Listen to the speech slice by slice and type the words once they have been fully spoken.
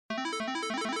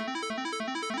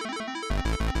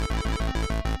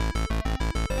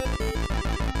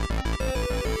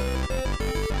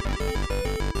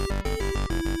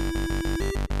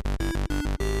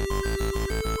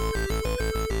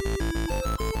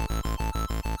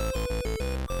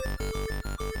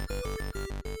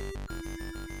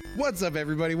What's up,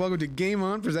 everybody? Welcome to Game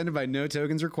On, presented by No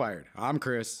Tokens Required. I'm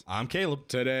Chris. I'm Caleb.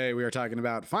 Today, we are talking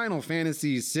about Final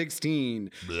Fantasy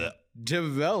XVI,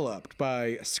 developed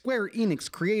by Square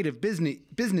Enix Creative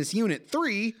Business Unit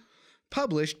 3,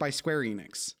 published by Square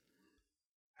Enix.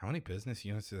 How many business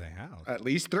units do they have? At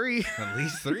least 3. At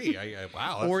least 3.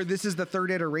 Wow. Or this is the third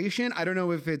iteration. I don't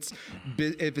know if it's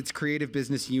Creative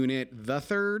Business Unit the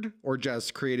third or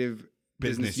just Creative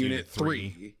Business Unit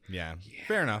 3. Yeah.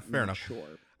 Fair enough. Sure.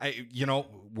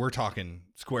 We're talking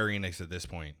Square Enix at this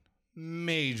point.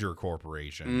 Major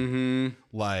corporation.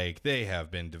 Mm-hmm. Like, they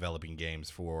have been developing games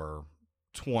for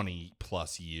 20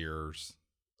 plus years.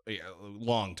 A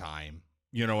long time.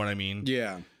 You know what I mean?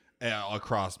 Yeah.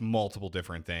 Across multiple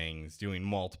different things, doing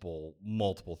multiple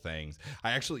things.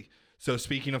 So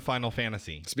speaking of Final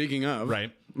Fantasy. Speaking of.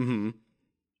 Right? Mm-hmm.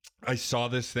 I saw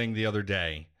this thing the other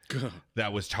day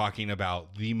that was talking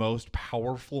about the most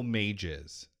powerful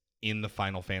mages in the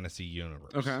Final Fantasy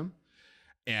universe. Okay.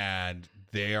 And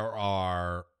there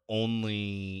are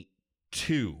only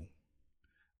 2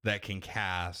 that can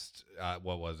cast,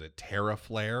 Terra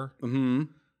Flare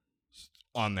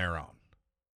on their own.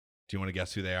 Do you want to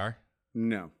guess who they are?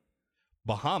 No.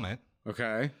 Bahamut.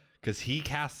 Okay. Because he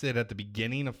casts it at the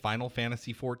beginning of Final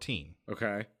Fantasy XIV.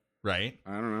 Okay. Right?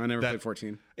 I don't know. I never played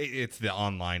 14. It's the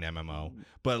online MMO.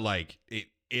 But like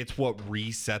it's what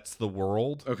resets the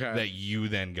world that you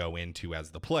then go into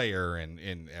as the player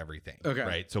and everything. Okay.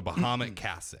 Right? So Bahamut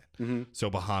casts it. Mm-hmm. So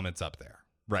Bahamut's up there.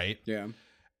 Right? Yeah.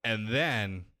 And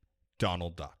then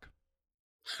Donald Duck.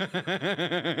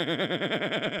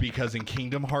 Because in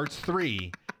Kingdom Hearts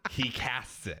 3, he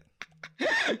casts it.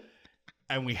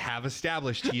 And we have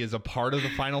established he is a part of the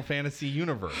Final Fantasy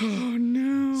universe. Oh,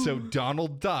 no. So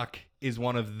Donald Duck is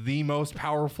one of the most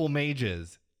powerful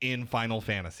mages in Final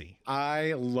Fantasy.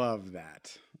 I love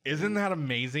that. Isn't that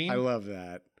amazing? I love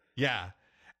that. Yeah.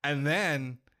 And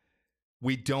then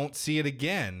we don't see it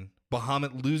again.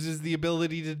 Bahamut loses the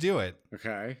ability to do it.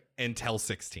 Okay. Until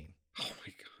 16. Oh, my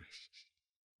gosh.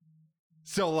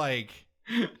 So, like...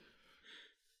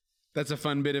 That's a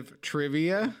fun bit of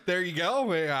trivia. There you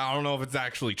go. I don't know if it's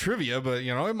actually trivia, but,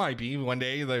 it might be. One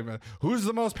day, who's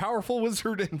the most powerful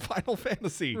wizard in Final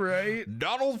Fantasy? Right.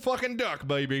 Donald fucking Duck,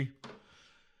 baby.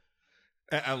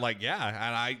 And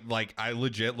I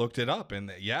legit looked it up. And,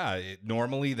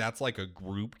 normally that's like a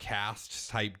group cast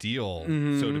type deal.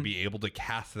 Mm-hmm. So to be able to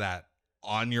cast that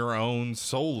on your own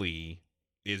solely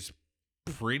is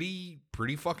pretty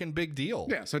fucking big deal.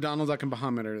 Yeah, so Donald Duck and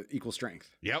Bahamut are equal strength.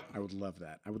 Yep. I would love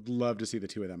that. I would love to see the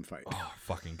 2 of them fight. Oh,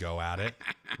 fucking go at it.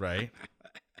 Right?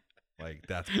 Like,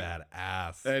 that's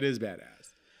badass. That is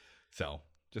badass. So,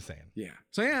 just saying. Yeah.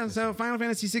 So Final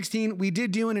Fantasy 16, we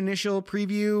did do an initial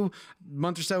preview a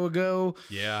month or so ago.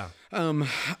 Yeah.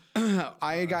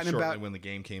 I had gotten shortly when the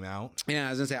game came out. Yeah,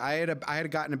 I was gonna say I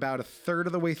had gotten about a third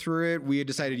of the way through it. We had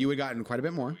decided you had gotten quite a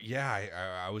bit more.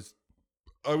 Yeah,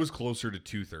 I was closer to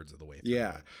 2/3 of the way through.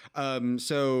 Yeah.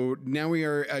 So now we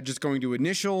are just going to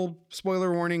initial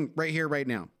spoiler warning right here, right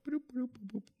now.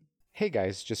 Hey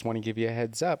guys, just want to give you a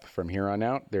heads up. From here on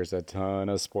out, there's a ton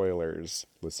of spoilers.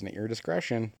 Listen at your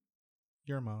discretion.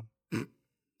 Your mom.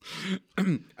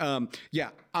 Yeah,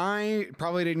 I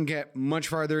probably didn't get much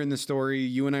farther in the story.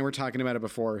 You and I were talking about it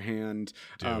beforehand.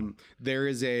 There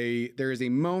is a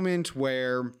moment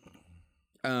where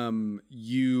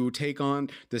you take on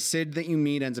the Cid that you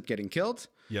meet ends up getting killed.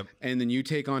 Yep. And then you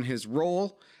take on his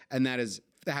role, and that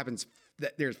happens.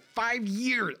 There's 5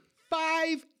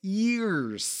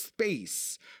 years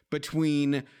space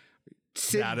between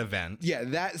Cid, that event. Yeah,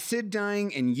 that Cid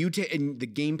dying and and the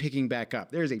game picking back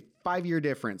up. There's a 5-year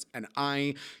difference, and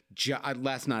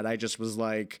last night I just was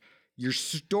like, your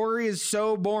story is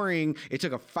so boring. It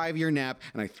took a 5-year nap,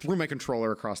 and I threw my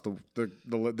controller across the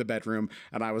bedroom,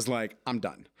 and I was like, I'm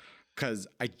done, because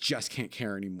I just can't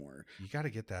care anymore. You got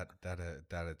to get that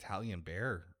Italian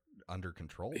bear under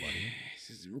control, buddy.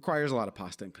 It requires a lot of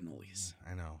pasta and cannolis.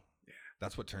 I know. Yeah,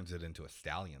 that's what turns it into a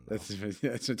stallion. That's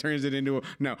what turns it into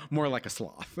more like a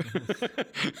sloth.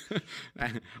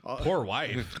 Poor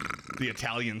wife, the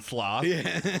Italian sloth.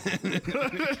 Yeah.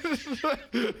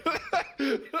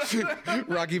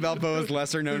 Rocky Balboa's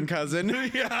lesser known cousin.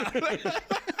 Yeah.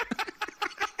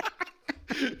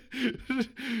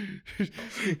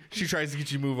 She tries to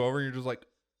get you to move over, and you're just like,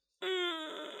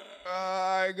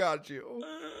 I got you.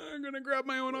 I'm gonna grab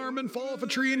my own arm and fall off a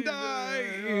tree and die.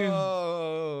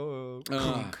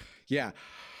 Yeah.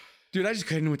 Dude, I just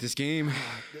couldn't with this game.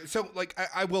 So,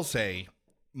 I will say,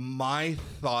 my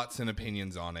thoughts and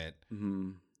opinions on it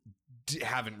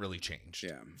haven't really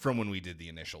changed from when we did the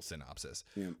initial synopsis.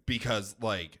 Yeah. Because,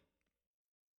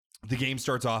 the game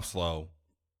starts off slow,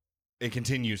 It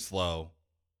continues slow.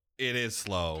 It is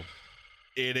slow.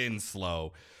 It ends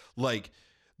slow. Like,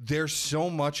 there's so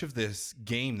much of this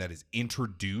game that is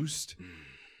introduced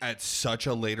at such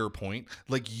a later point.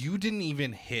 Like, you didn't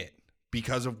even hit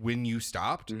because of when you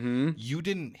stopped. You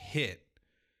didn't hit,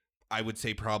 I would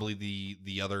say, probably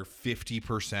the other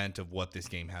 50% of what this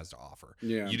game has to offer.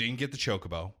 Yeah. You didn't get the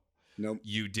chocobo. Nope.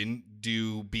 You didn't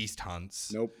do beast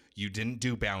hunts. Nope. You didn't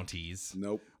do bounties.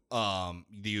 Nope.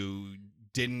 You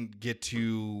didn't get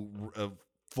to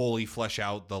fully flesh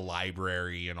out the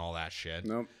library and all that shit.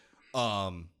 Nope.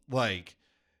 Like,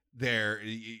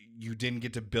 you didn't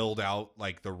get to build out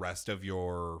like the rest of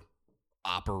your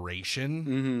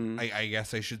operation. I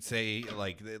guess I should say,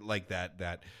 like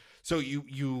that. So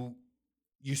you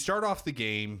start off the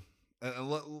game.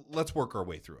 Let's work our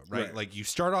way through it, right? Like, you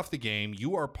start off the game.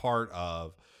 You are part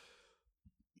of,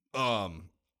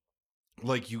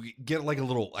 like, you get like a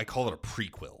little, I call it a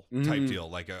prequel type deal,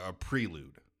 like a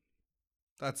prelude.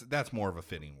 That's more of a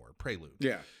fitting word, prelude.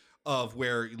 Yeah. Of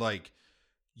where, like,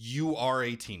 you are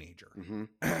a teenager.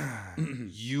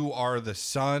 You are the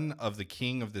son of the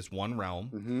king of this one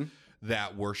realm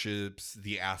that worships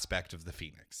the aspect of the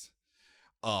phoenix.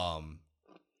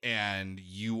 And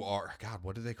you are, God,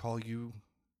 what do they call you?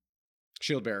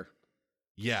 Shield bearer.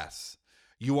 Yes.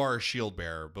 You are a shield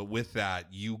bearer, but with that,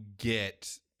 you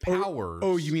get powers.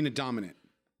 Oh, you mean a dominant?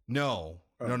 No.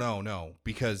 No.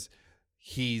 Because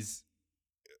his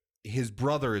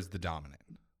brother is the dominant.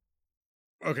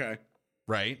 Okay.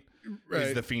 Right?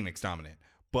 Is the Phoenix dominant.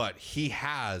 But he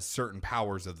has certain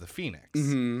powers of the Phoenix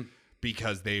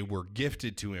because they were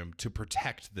gifted to him to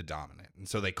protect the dominant. And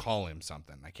so they call him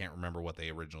something. I can't remember what they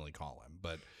originally call him,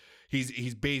 but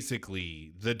he's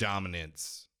basically the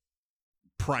dominant's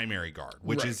primary guard,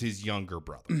 which is his younger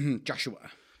brother.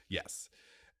 Joshua. Yes.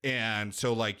 And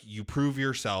so, like, you prove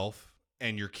yourself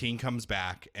and your king comes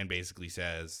back and basically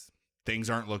says, things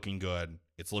aren't looking good.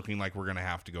 It's looking like we're going to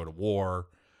have to go to war.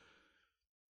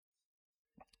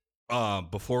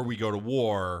 Before we go to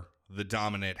war, the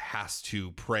dominant has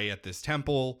to pray at this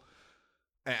temple.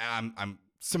 I'm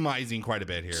surmising quite a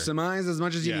bit here. Surmise as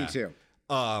much as you need to.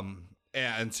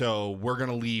 And so we're going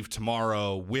to leave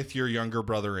tomorrow with your younger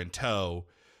brother in tow,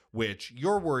 which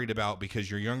you're worried about because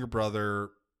your younger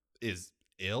brother is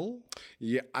ill.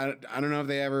 Yeah, I don't know if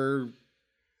they ever...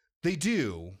 They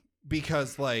do,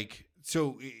 because, like,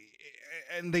 so,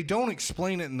 and they don't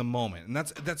explain it in the moment. And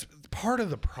that's part of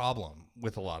the problem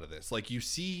with a lot of this. Like, you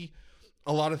see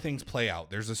a lot of things play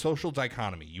out. There's a social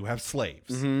dichotomy. You have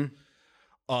slaves.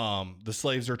 The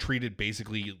slaves are treated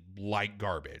basically like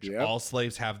garbage. Yep. All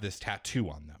slaves have this tattoo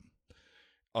on them,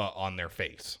 on their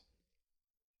face.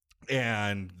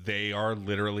 And they are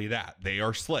literally that. They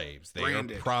are slaves. They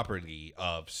Branded. Are property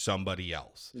of somebody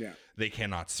else. Yeah. They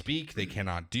cannot speak. They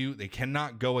cannot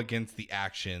go against the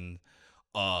action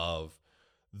of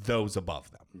those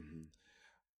above them.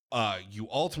 You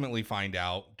ultimately find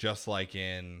out, just like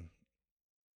in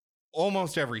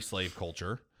almost every slave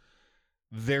culture,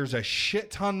 there's a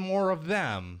shit ton more of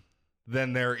them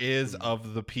than there is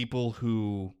of the people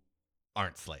who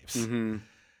aren't slaves.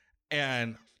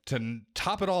 And to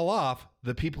top it all off,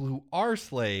 the people who are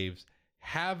slaves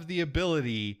have the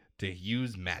ability to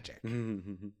use magic.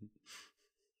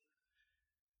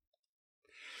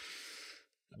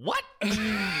 What?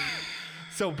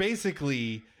 So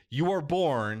basically, you are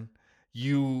born,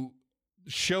 you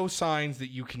show signs that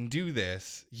you can do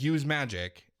this, use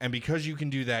magic, and because you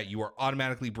can do that, you are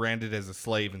automatically branded as a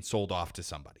slave and sold off to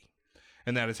somebody.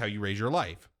 And that is how you raise your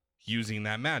life, using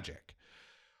that magic.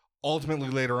 Ultimately,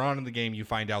 later on in the game, you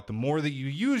find out the more that you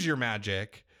use your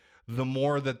magic, the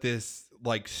more that this,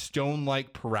 like,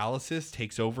 stone-like paralysis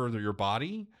takes over your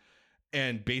body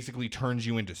and basically turns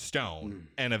you into stone.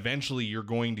 And eventually you're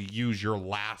going to use your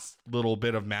last little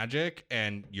bit of magic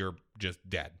and you're just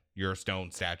dead. You're a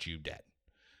stone statue dead.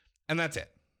 And that's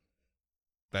it.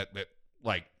 That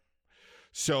like,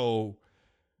 so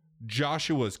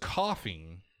Joshua's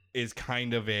coughing is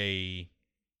kind of a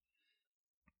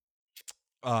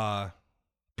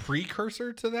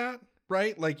precursor to that,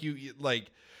 right? Like,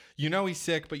 you know he's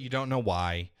sick, but you don't know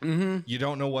why. You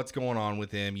don't know what's going on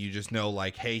with him. You just know,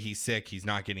 like, hey, he's sick. He's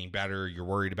not getting better. You're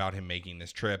worried about him making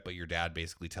this trip, but your dad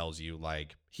basically tells you,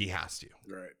 like, he has to.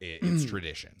 Right. It's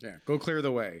tradition. Yeah. Go clear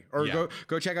the way, or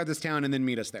go check out this town and then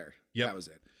meet us there. Yep. That was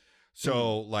it.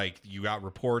 So, like, you got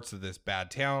reports of this bad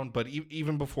town, but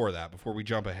even before that, before we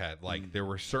jump ahead, like, there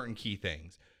were certain key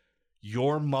things.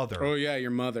 Your mother. Oh, yeah,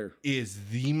 your mother. Is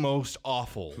the most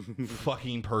awful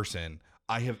fucking person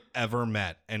I have ever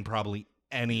met, and probably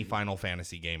any Final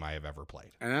Fantasy game I have ever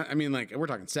played. And I mean, like, we're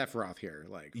talking Sephiroth here.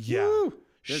 Like, yeah. woo!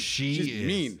 She's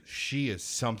mean. She is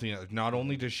something. Not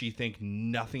only does she think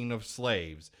nothing of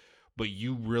slaves, but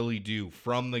you really do,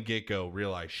 from the get-go,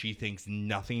 realize she thinks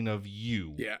nothing of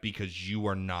you because you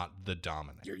are not the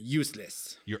dominant. You're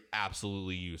useless. You're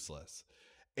absolutely useless.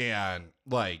 And,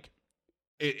 like,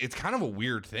 it's kind of a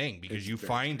weird thing because you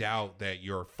find out that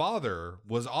your father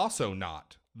was also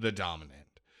not the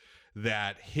dominant,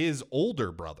 that his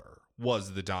older brother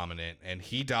was the dominant and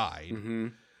he died. Mm-hmm.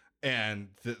 And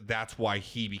that's why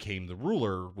he became the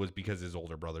ruler, was because his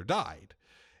older brother died.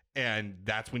 And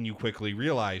that's when you quickly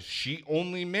realize she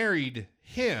only married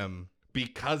him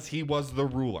because he was the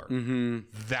ruler. Mm-hmm.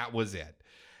 That was it.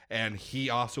 And he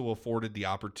also afforded the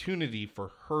opportunity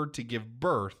for her to give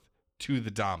birth to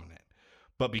the dominant.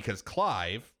 But because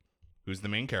Clive, who's the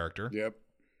main character,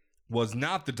 was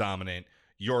not the dominant,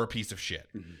 you're a piece of shit.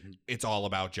 Mm-hmm. It's all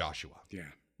about Joshua. Yeah.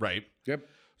 Right? Yep.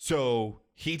 So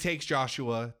he takes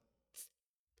Joshua,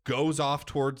 goes off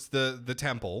towards the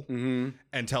temple,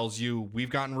 and tells you, we've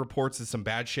gotten reports of some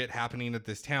bad shit happening at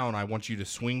this town. I want you to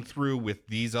swing through with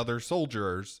these other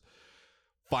soldiers,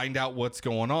 find out what's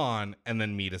going on, and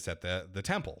then meet us at the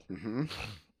temple. Mm-hmm.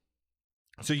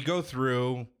 So you go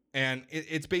through, and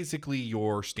it's basically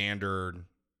your standard,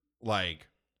 like,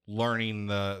 learning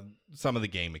some of the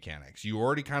game mechanics. You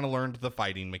already kind of learned the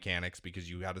fighting mechanics because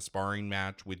you had a sparring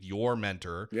match with your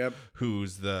mentor,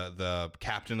 who's the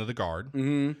captain of the guard.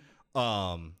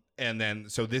 Mm-hmm. And then,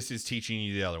 so this is teaching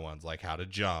you the other ones, like how to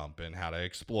jump and how to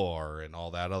explore and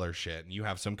all that other shit. And you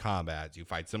have some combats. You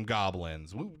fight some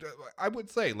goblins. I would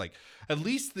say, like, at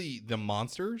least the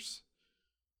monsters,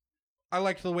 I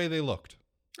liked the way they looked.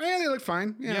 Yeah, they look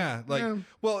fine. Yeah,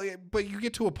 well, but you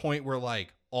get to a point where,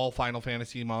 like, all Final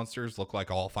Fantasy monsters look like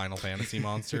all Final Fantasy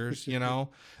monsters, you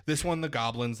know? This one, the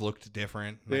goblins looked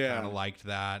different. I kind of liked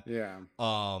that. Yeah.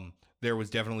 There was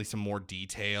definitely some more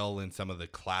detail in some of the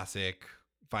classic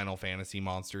Final Fantasy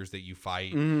monsters that you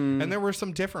fight. Mm. And there were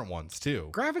some different ones, too.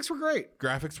 Graphics were great.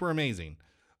 Graphics were amazing.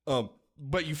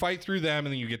 But you fight through them,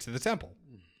 and then you get to the temple,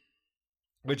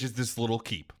 which is this little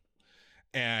keep.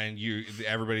 And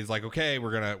everybody's like, okay,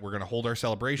 we're gonna hold our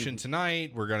celebration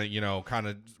tonight. We're gonna, kind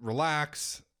of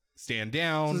relax, stand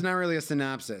down. This is not really a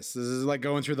synopsis. This is like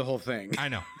going through the whole thing. I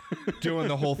know, doing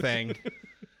the whole thing,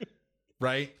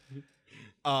 right?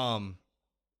 And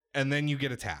then you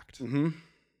get attacked,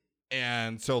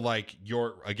 and so, like,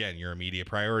 your immediate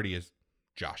priority is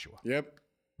Joshua. Yep.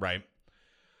 Right.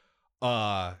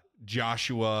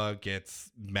 Joshua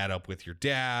gets met up with your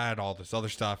dad, all this other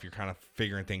stuff. You're kind of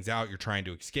figuring things out. You're trying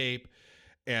to escape.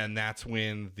 And that's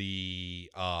when it's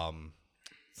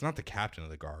not the captain of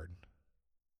the guard.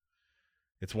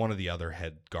 It's one of the other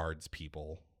head guards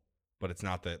people, but it's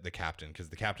not the captain, because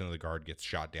the captain of the guard gets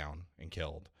shot down and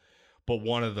killed. But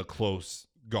one of the close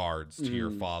guards to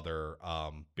your father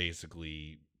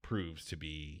basically proves to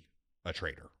be a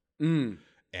traitor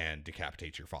and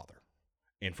decapitates your father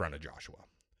in front of Joshua.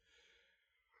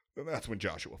 And that's when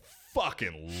Joshua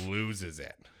fucking loses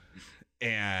it.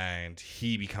 And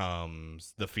he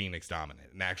becomes the Phoenix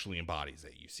dominant and actually embodies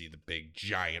it. You see the big,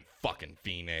 giant fucking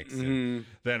Phoenix. And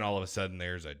then all of a sudden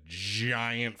there's a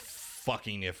giant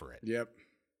fucking Ifrit. Yep.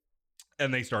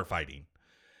 And they start fighting.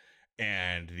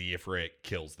 And the Ifrit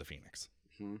kills the Phoenix.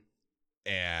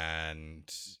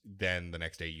 And then the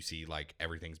next day you see, like,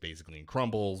 everything's basically in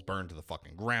crumbles, burned to the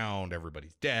fucking ground.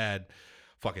 Everybody's dead.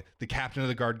 Fucking the captain of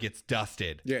the guard gets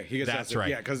dusted. Yeah, he gets That's dusted. right.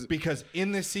 Yeah, because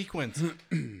in this sequence,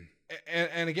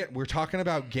 and again, we're talking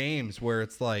about games where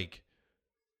it's like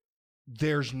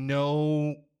they're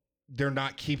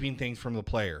not keeping things from the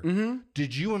player.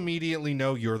 Did you immediately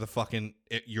know you're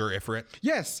Ifrit?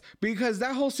 Yes, because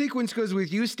that whole sequence goes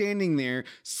with you standing there,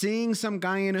 seeing some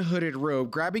guy in a hooded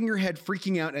robe, grabbing your head,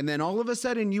 freaking out, and then all of a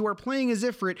sudden you are playing as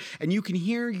Ifrit, and you can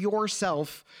hear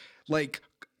yourself, like,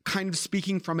 kind of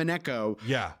speaking from an echo.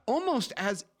 Yeah. Almost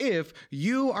as if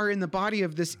you are in the body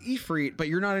of this Ifrit, but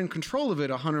you're not in control of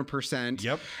it 100%.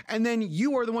 Yep. And then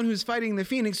you are the one who's fighting the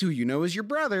Phoenix, who you know is your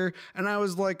brother. And I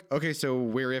was like, okay, so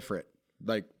we're Ifrit.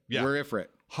 Like, we're Ifrit.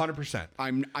 100%.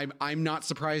 I'm not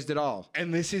surprised at all.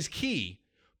 And this is key,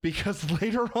 because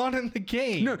later on in the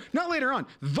game. No, not later on.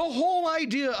 The whole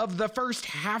idea of the first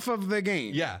half of the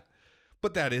game. Yeah.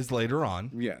 But that is later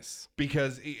on. Yes.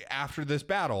 Because after this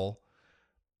battle,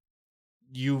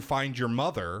 you find your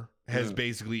mother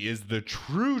basically is the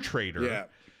true traitor.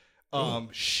 Yeah.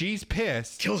 She's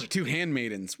pissed. Kills her two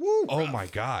handmaidens. Woo. Oh my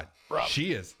God. Rough.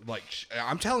 She is, like,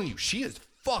 I'm telling you, she is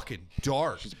fucking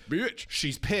dark. She's a bitch.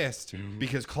 She's pissed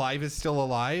because Clive is still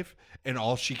alive, and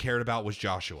all she cared about was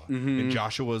Joshua. And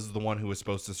Joshua was the one who was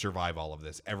supposed to survive all of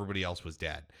this. Everybody else was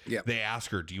dead. Yep. They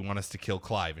ask her, do you want us to kill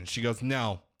Clive? And she goes,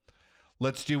 no.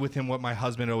 Let's do with him what my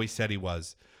husband always said he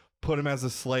was. Put him as a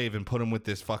slave and put him with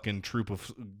this fucking troop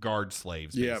of guard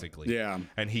slaves, basically. Yeah.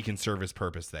 And he can serve his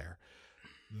purpose there.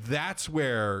 That's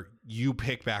where you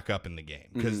pick back up in the game.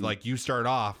 Because, like, you start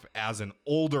off as an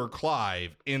older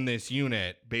Clive in this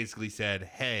unit, basically said,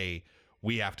 hey,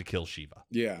 we have to kill Shiva.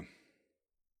 Yeah.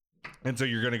 And so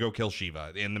you're going to go kill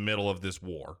Shiva in the middle of this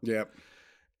war. Yep.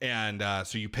 And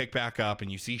so you pick back up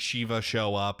and you see Shiva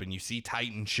show up and you see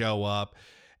Titan show up.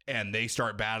 And they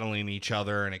start battling each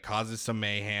other, and it causes some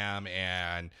mayhem,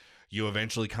 and you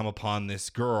eventually come upon this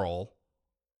girl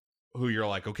who you're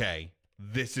like, okay,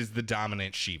 this is the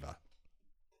dominant Shiva.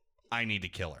 I need to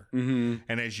kill her.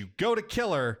 And as you go to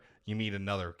kill her, you meet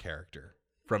another character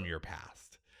from your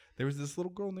past. There was this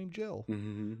little girl named Jill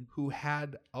who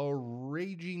had a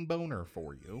raging boner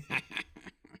for you.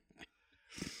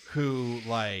 Who,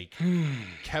 like,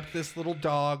 kept this little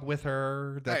dog with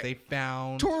her that they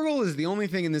found. Torgal is the only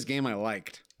thing in this game I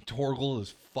liked. Torgal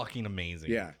is fucking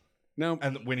amazing. Yeah. No.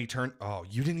 And when he turned... Oh,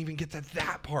 you didn't even get to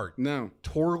that part. No.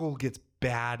 Torgal gets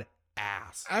bad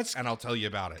ass. And I'll tell you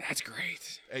about it. That's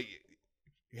great. Hey,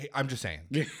 I'm just saying.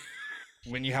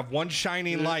 When you have one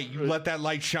shining light, you let that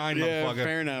light shine, motherfucker.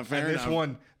 Fair enough. Fair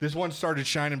enough. This one started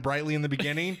shining brightly in the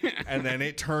beginning, and then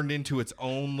it turned into its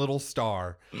own little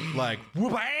star. Like,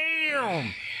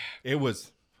 bam! It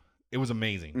was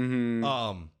amazing.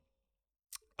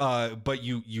 But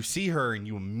you see her and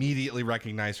you immediately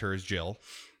recognize her as Jill,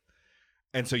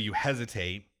 and so you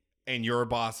hesitate, and your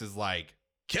boss is like,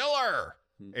 "Kill her,"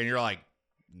 and you're like,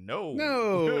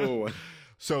 "No."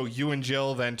 So you and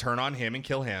Jill then turn on him and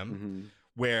kill him,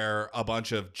 where a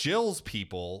bunch of Jill's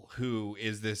people, who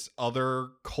is this other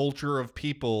culture of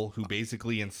people who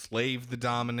basically enslave the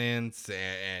dominants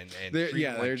and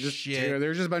they're just shit.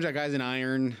 They're just a bunch of guys in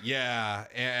iron. Yeah,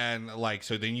 and like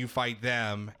so then you fight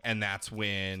them, and that's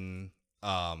when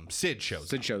Sid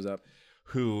shows up,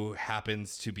 who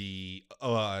happens to be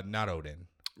not Odin,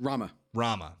 Rama.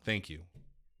 Thank you.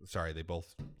 Sorry, they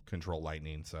both control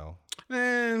lightning, so.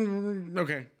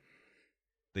 Okay.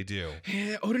 They do.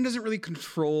 Odin doesn't really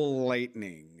control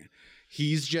lightning.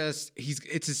 It's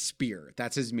his spear.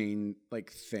 That's his main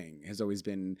like thing. Has always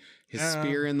been his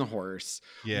spear and the horse.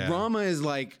 Yeah. Rama is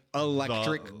like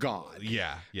electric god.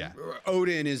 Yeah.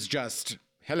 Odin is just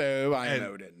hello, I'm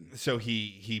Odin. So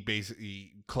he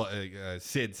basically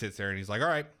Sid sits there and he's like, all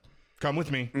right, come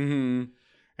with me.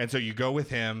 And so you go with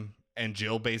him, and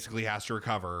Jill basically has to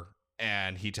recover,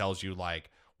 and he tells you like,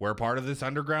 we're part of this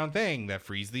underground thing that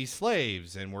frees these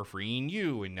slaves, and we're freeing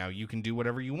you, and now you can do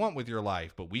whatever you want with your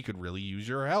life, but we could really use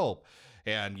your help.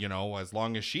 And, you know, as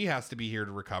long as she has to be here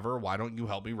to recover, why don't you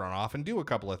help me run off and do a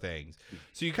couple of things?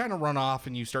 So you kind of run off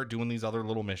and you start doing these other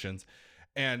little missions,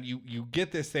 and you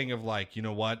get this thing of like, you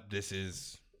know what, this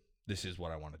is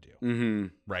what I want to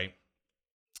do. Right.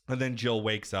 And then Jill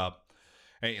wakes up,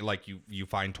 and like you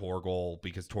find Torgal,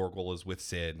 because Torgal is with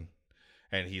Sid.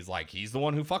 And he's like, he's the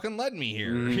one who fucking led me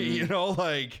here, you know,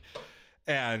 like,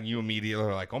 and you immediately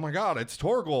are like, oh my God, it's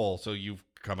Torgal. So you've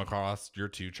come across your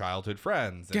two childhood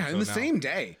friends. And in the same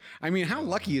day. I mean, how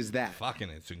lucky is that? Fucking,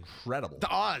 it's incredible. The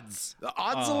odds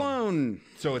alone.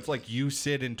 So it's like you,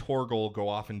 Sid, and Torgal go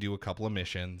off and do a couple of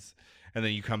missions. And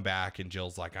then you come back and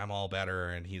Jill's like, I'm all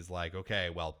better. And he's like, okay,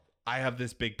 well, I have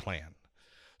this big plan.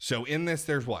 So in this,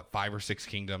 there's 5 or 6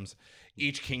 kingdoms.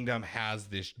 Each kingdom has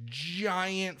this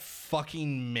giant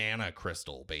fucking mana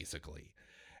crystal, basically.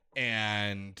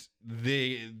 And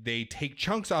they take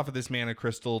chunks off of this mana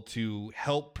crystal to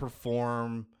help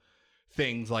perform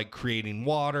things like creating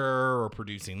water or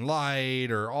producing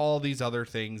light or all these other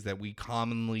things that we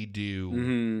commonly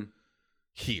do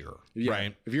here,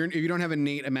 right? If you don't have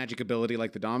innate a magic ability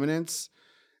like the dominance,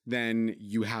 then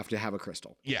you have to have a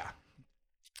crystal. Yeah.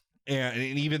 And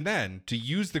even then, to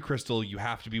use the crystal, you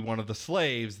have to be one of the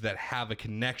slaves that have a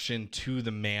connection to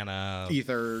the mana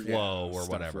ether flow or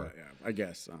whatever. I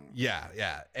guess.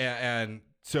 Yeah. And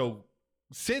so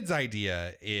Sid's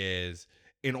idea is,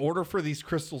 in order for these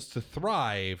crystals to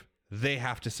thrive, they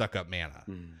have to suck up mana.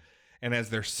 And as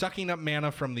they're sucking up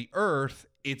mana from the earth,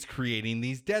 it's creating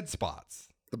these dead spots.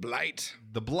 The blight.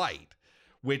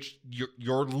 Which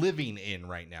you're living in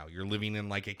right now. You're living in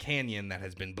like a canyon that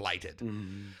has been blighted.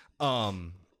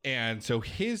 And so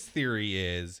his theory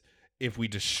is, if we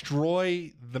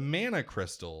destroy the mana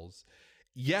crystals,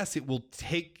 yes,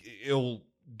 it'll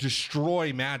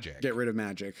destroy magic. Get rid of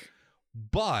magic.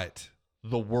 But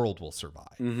the world will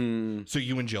survive. So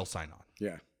you and Jill sign on.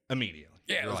 Yeah. Immediately.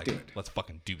 Yeah, let's do it. Let's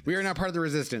fucking do this. We are now part of the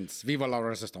resistance. Viva la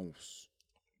resistance.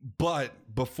 But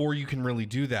before you can really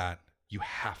do that, you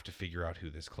have to figure out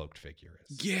who this cloaked figure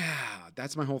is. Yeah,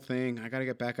 that's my whole thing. I gotta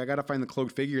get back. I gotta find the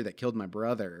cloaked figure that killed my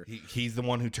brother. He's the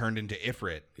one who turned into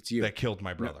Ifrit. It's you. That killed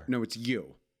my brother. No, it's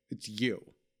you. It's you.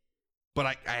 But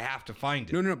I have to find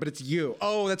it. No, but it's you.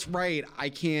 Oh, that's right. I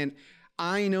can't.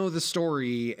 I know the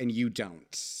story and you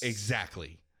don't.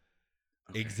 Exactly.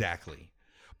 Okay. Exactly.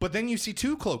 But then you see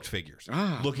two cloaked figures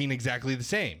looking exactly the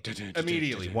same.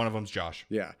 Immediately, one of them's Josh.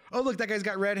 Yeah. Oh, look, that guy's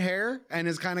got red hair and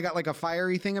has kind of got like a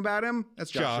fiery thing about him.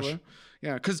 That's Joshua. Josh.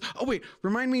 Yeah, because, oh, wait,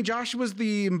 remind me, Joshua's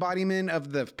the embodiment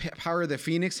of the power of the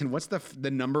phoenix. And what's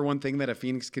the number one thing that a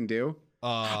phoenix can do?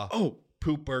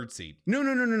 Poop birdseed. No,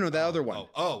 the other one.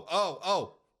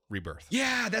 Rebirth.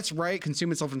 Yeah, that's right.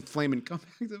 Consume itself in flame and come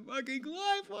back to fucking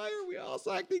life. Why are we all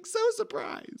acting so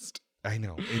surprised? I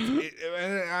know.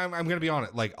 I'm going to be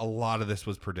honest. Like, a lot of this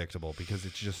was predictable because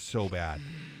it's just so bad.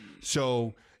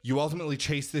 So you ultimately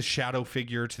chase this shadow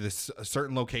figure to this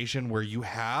certain location where you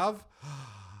have...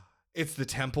 It's the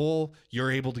temple.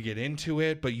 You're able to get into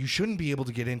it, but you shouldn't be able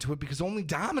to get into it because only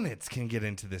dominants can get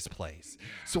into this place.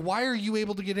 So why are you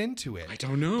able to get into it? I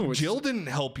don't know. Jill didn't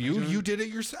help you. You did it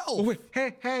yourself. Oh, wait.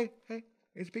 Hey.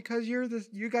 It's because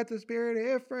you got the spirit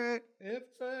of Ifrit.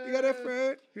 You got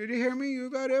Ifrit. Did you hear me? You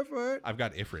got Ifrit. I've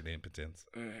got Ifrit impotence.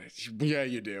 Yeah,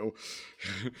 you do.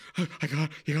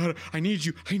 I need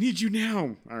you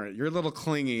now. All right, you're a little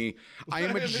clingy. I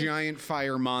am a giant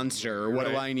fire monster. What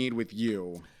do I need with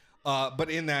you? But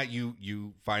in that,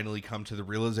 you finally come to the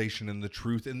realization and the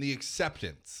truth and the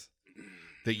acceptance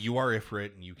that you are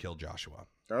Ifrit and you killed Joshua.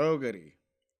 Oh, goody.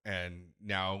 And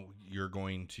now you're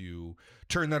going to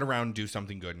turn that around and do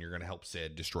something good, and you're going to help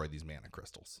Sid destroy these mana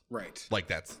crystals. Right. Like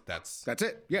that's it.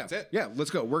 Yeah. That's it. Yeah,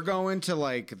 let's go. We're going to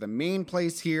like the main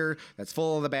place here that's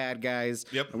full of the bad guys.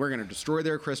 Yep. And we're going to destroy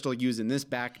their crystal using this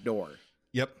back door.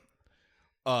 Yep.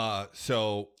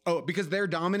 Because they're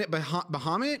dominant,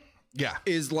 Bahamut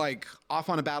is like off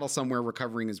on a battle somewhere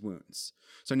recovering his wounds.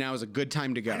 So now is a good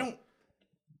time to go.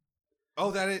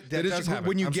 That does happen.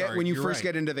 When you first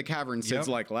get into the cavern, Sid's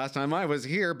like, last time I was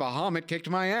here, Bahamut kicked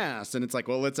my ass. And it's like,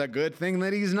 well, it's a good thing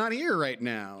that he's not here right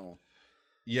now.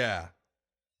 Yeah.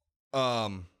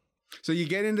 So you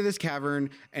get into this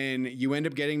cavern and you end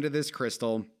up getting to this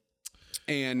crystal.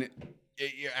 And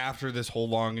after this whole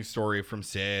long story from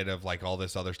Sid of like all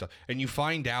this other stuff, and you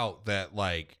find out that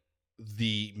like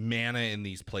the mana in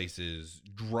these places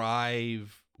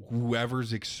drive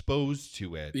whoever's exposed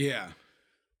to it. Yeah.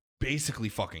 Basically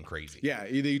fucking crazy. Yeah,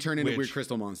 you turn into weird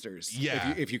crystal monsters.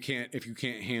 Yeah, if you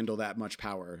can't handle that much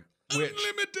power,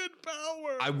 unlimited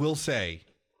power. I will say,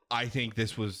 I think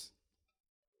this was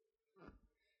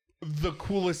the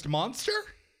coolest monster.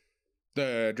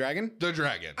 The dragon. The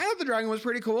dragon. I thought the dragon was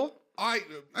pretty cool. I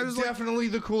was definitely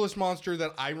the coolest monster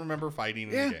that I remember fighting in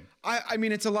the game. I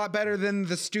mean, it's a lot better than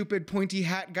the stupid pointy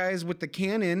hat guys with the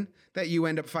cannon that you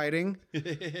end up fighting.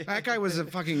 That guy was a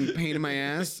fucking pain in my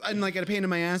ass. And like a pain in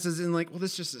my ass is in like, well,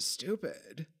 this just is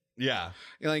stupid. Yeah.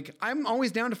 Like, I'm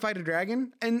always down to fight a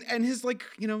dragon. And his like,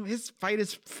 his fight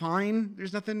is fine.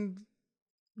 There's nothing,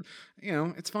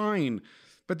 it's fine.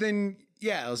 But then,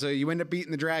 so you end up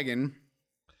beating the dragon.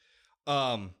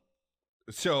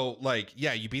 So, like,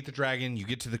 you beat the dragon, you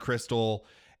get to the crystal,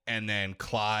 and then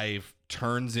Clive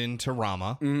turns into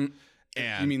Rama. Mm-hmm.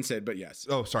 And you mean Sid, but yes.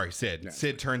 Oh, sorry, Sid. Yeah.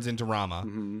 Sid turns into Rama.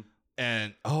 Mm-hmm.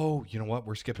 And, you know what?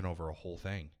 We're skipping over a whole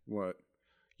thing. What?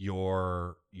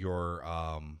 Your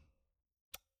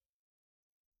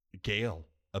Gale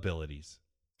abilities.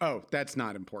 Oh, that's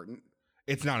not important.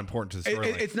 It's not important to the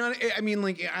story. It's not. I mean,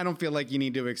 like, I don't feel like you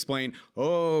need to explain,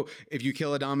 if you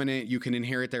kill a dominant, you can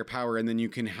inherit their power, and then you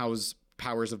can house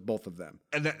powers of both of them.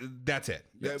 And that's it.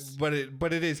 Yes. But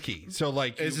it is key. So,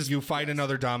 like, you fight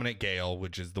another dominant Gale,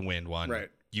 which is the wind one. Right.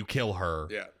 You kill her.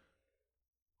 Yeah.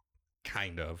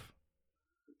 Kind of.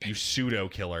 You pseudo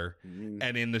kill her. Mm-hmm.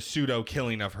 And in the pseudo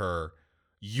killing of her,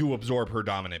 you absorb her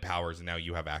dominant powers, and now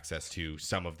you have access to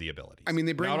some of the abilities. I mean,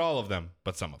 they bring not all of them,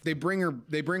 but some of them.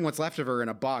 They bring what's left of her in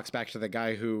a box back to the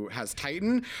guy who has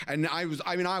Titan, and I was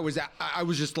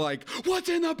just like, what's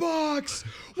in the box?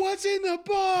 What's in the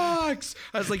box?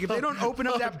 I was like, if they don't open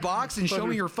up that box and show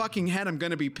me her fucking head, I'm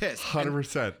gonna be pissed.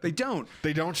 100%. They don't.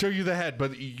 They don't show you the head,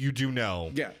 but you do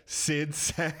know. Yeah. Sid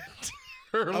sent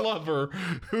her lover,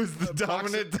 who's the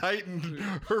dominant Titan,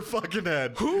 her fucking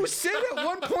head. Who Sid at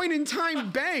one point in time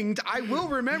banged. I will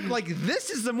remember, like, this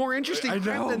is the more interesting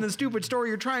crap than the stupid story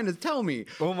you're trying to tell me.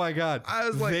 Oh my God. I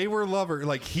was like, they were lovers.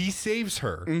 Like, he saves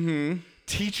her,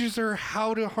 teaches her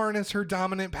how to harness her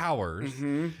dominant powers,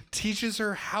 teaches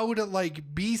her how to,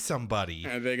 like, be somebody.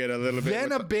 And they get a little bit.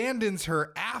 Then abandons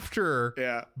her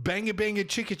after banga banga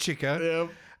chicka chicka. Yep.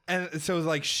 And so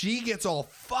like she gets all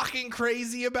fucking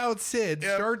crazy about Sid,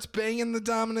 starts banging the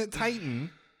dominant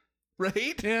Titan,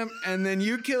 right? Yeah, and then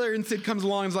you kill her, and Sid comes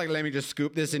along and is like, let me just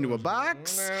scoop this into a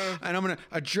box, and I'm going to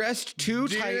address to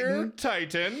Dear Titan,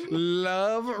 Titan.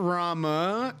 love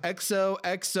Rama,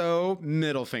 XOXO,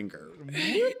 middle finger.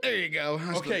 There you go.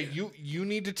 Okay, you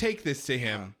need to take this to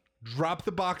him, drop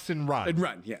the box and run. And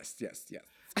run, yes.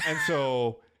 And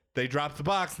so they drop the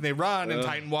box and they run, and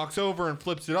Titan walks over and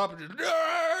flips it up, and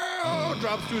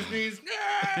drops to his knees.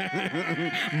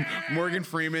 Morgan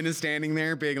Freeman is standing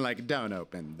there being like, don't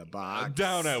open the box.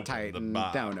 Don't open Titan, the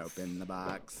box. Don't open the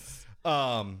box.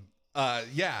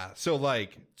 Yeah. So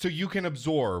you can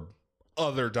absorb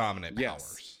other dominant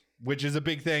powers, which is a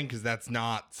big thing because that's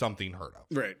not something heard of.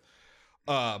 Right.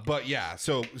 But yeah,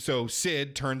 so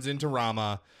Sid turns into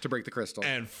Rama To break the crystal.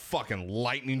 and fucking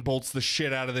lightning bolts the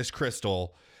shit out of this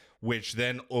crystal, which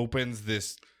then opens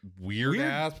this weird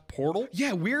ass portal.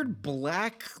 Yeah, weird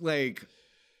black, like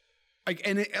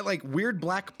weird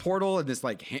black portal, and this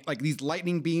like these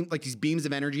lightning beam, like these beams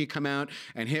of energy come out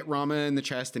and hit Rama in the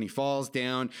chest, and he falls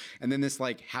down, and then this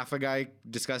like half a guy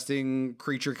disgusting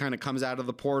creature kind of comes out of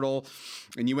the portal,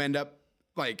 and you end up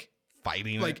like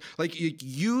Fighting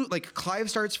you Clive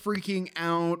starts freaking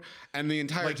out, and the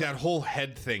entire like that whole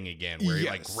head thing again where he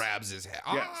like grabs his head.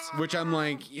 Yes, which I'm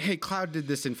like, hey, Cloud did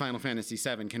this in Final Fantasy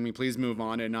VII. Can we please move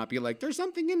on and not be like, there's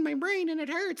something in my brain and it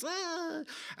hurts.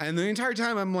 And the entire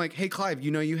time I'm like, hey, Clive,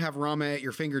 you know you have Rama at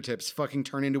your fingertips. Fucking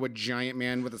turn into a giant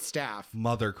man with a staff.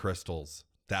 Mother crystals.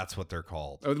 That's what they're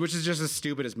called. Oh, which is just as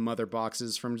stupid as mother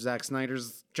boxes from Zack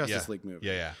Snyder's Justice League movie.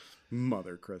 Yeah.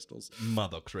 Mother crystals.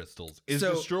 Mother crystals is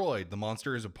destroyed. The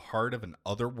monster is a part of an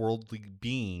otherworldly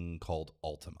being called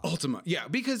Ultima. Yeah,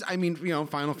 because I mean,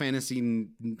 Final Fantasy,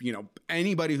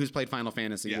 anybody who's played Final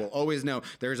Fantasy will always know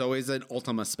there's always an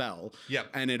Ultima spell. Yep.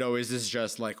 And it always is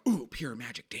just like, ooh, pure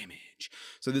magic damage.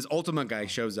 So this Ultima guy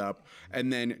shows up,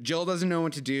 and then Jill doesn't know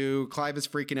what to do. Clive is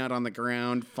freaking out on the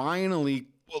ground. Finally.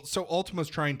 Well, so Ultima's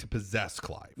trying to possess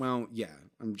Clive. Well, yeah,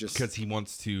 I'm just. Because he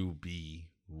wants to be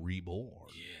reborn.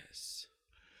 Yes.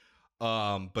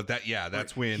 But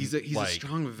that's when he's a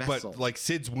strong vessel. But like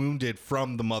Sid's wounded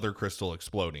from the mother crystal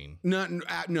exploding. No.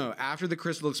 After the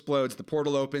crystal explodes, the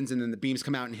portal opens and then the beams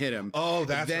come out and hit him. Oh,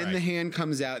 that's then right. the hand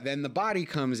comes out. Then the body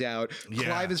comes out. Yeah.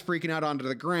 Clive is freaking out onto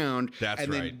the ground. That's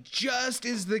and right. then just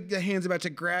as the hand's about to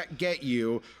get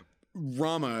you,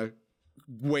 Rama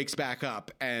wakes back up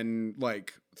and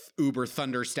like uber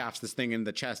thunder staffs this thing in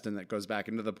the chest, and that goes back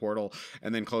into the portal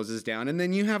and then closes down, and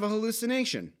then you have a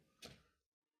hallucination.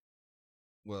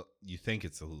 Well, you think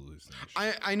it's a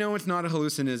hallucination. I know it's not a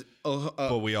hallucination.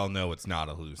 But we all know it's not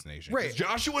a hallucination. Right.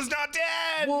 Joshua's not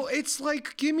dead. Well, it's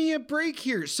like, give me a break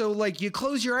here. So like you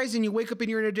close your eyes and you wake up and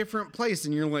you're in a different place,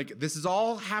 and you're like, this is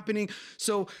all happening.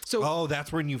 So oh,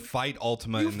 that's when you fight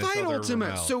Ultima in this other Ultima.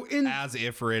 realm. So as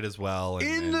Ifrit as well.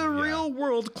 In the real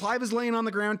world, Clive is laying on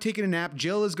the ground taking a nap.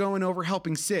 Jill is going over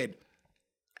helping Sid.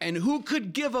 And who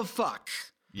could give a fuck?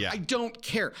 Yeah. I don't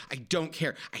care.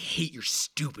 I hate your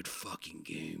stupid fucking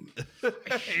game.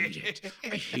 I hate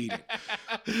it.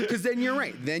 Because then you're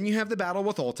right. Then you have the battle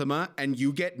with Ultima, and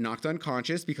you get knocked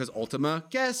unconscious because Ultima,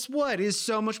 guess what, is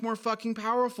so much more fucking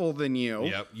powerful than you.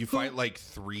 Yep. You fight like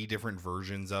 3 different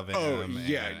versions of it. Oh,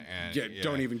 yeah.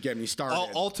 Don't even get me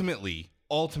started. Ultimately,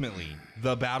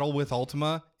 the battle with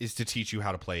Ultima is to teach you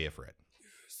how to play Ifrit.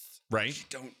 Right? You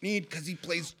don't need, because he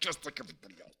plays just like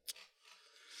everybody else.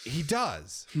 He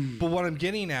does. But what I'm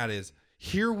getting at is,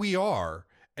 here we are,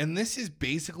 and this is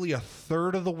basically a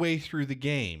third of the way through the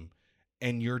game,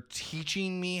 and you're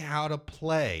teaching me how to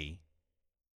play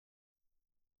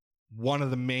one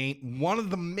of the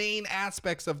main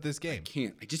aspects of this game.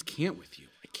 I just can't with you.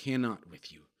 I cannot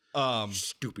with you.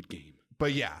 Stupid game.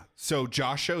 But yeah, so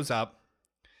Josh shows up,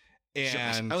 and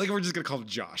Josh. I like we're just gonna call him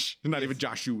Josh, not even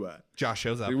Joshua. Josh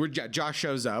shows up. Josh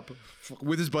shows up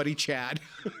with his buddy Chad.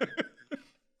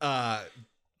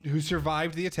 Who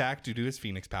survived the attack due to his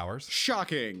Phoenix powers.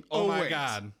 Shocking. Oh my wait.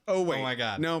 God. Oh wait. Oh my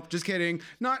God. No, just kidding.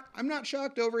 I'm not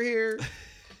shocked over here.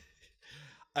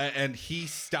 And he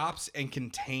stops and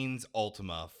contains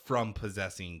Ultima from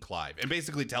possessing Clive, and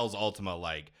basically tells Ultima,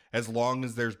 like, as long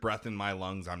as there's breath in my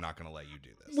lungs, I'm not going to let you do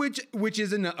this. Which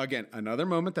is again another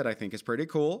moment that I think is pretty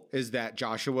cool, is that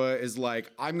Joshua is like,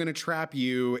 I'm going to trap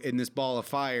you in this ball of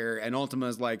fire, and Ultima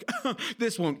is like,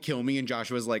 this won't kill me, and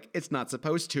Joshua's like, it's not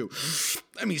supposed to.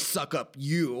 Let me suck up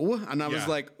you. And I was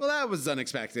like, well, that was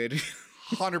unexpected.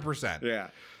 100%. Yeah.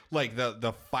 Like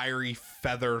the fiery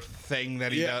feather thing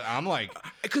that he does. I'm like,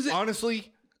 because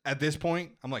honestly, At this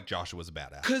point, I'm like, Joshua's a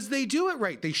badass. Because they do it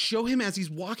right. They show him as he's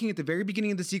walking at the very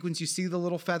beginning of the sequence. You see the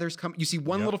little feathers come. You see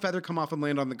one little feather come off and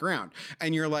land on the ground.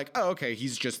 And you're like, oh, okay,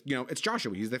 he's just, it's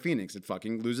Joshua. He's the Phoenix. It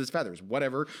fucking loses feathers.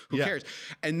 Whatever. Who cares?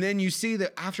 And then you see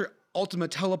that after Ultima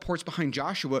teleports behind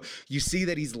Joshua, you see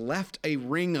that he's left a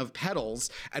ring of petals.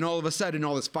 And all of a sudden,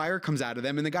 all this fire comes out of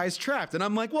them and the guy's trapped. And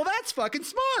I'm like, well, that's fucking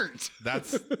smart.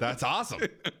 That's awesome.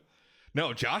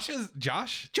 No, Josh is a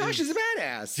badass.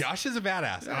 Josh is a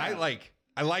badass. And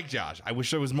I like Josh. I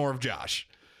wish there was more of Josh.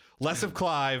 Less of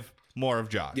Clive, more of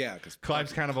Josh. Yeah, because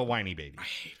Clive's kind of a whiny baby. I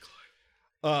hate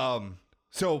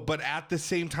Clive. But at the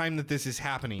same time that this is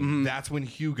happening, that's when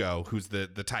Hugo, who's the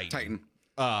Titan,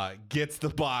 gets the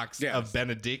box of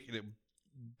Benedicta.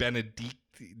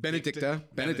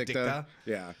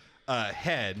 Yeah.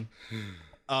 Head.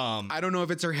 I don't know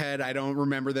if it's her head. I don't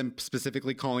remember them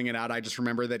specifically calling it out. I just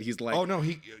remember that he's like, oh no,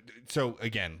 so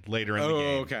again, later in the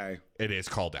game, okay, it is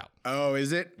called out. Oh,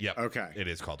 is it? Yep. Okay. It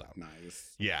is called out.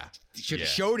 Nice. Yeah. You should have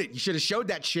showed it. You should have showed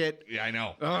that shit. Yeah, I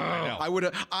know. I know.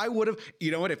 I would have,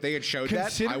 you know what? If they had showed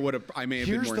that, I may have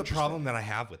been more Here's the interested. problem that I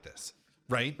have with this,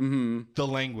 right? Mm-hmm. The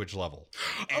language level.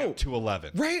 To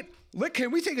 11. Right. Look,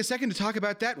 can we take a second to talk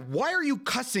about that? Why are you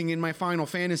cussing in my Final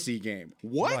Fantasy game?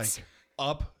 What? Like,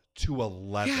 up to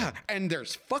 11. Yeah, and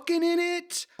there's fucking in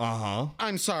it. Uh-huh.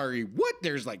 I'm sorry. What?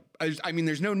 There's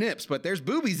there's no nips, but there's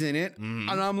boobies in it. And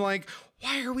I'm like,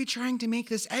 why are we trying to make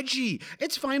this edgy?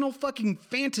 It's Final fucking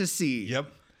Fantasy.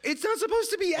 Yep. It's not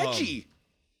supposed to be edgy.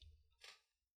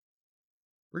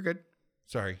 We're good.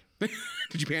 Sorry.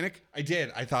 Did you panic? I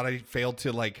did. I thought I failed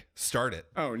to start it.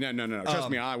 Oh, no. Trust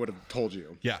me, I would have told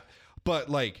you. Yeah. But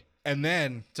and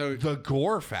then the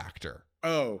gore factor.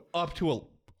 Oh. Up to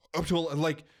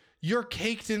you're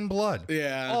caked in blood.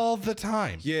 Yeah. All the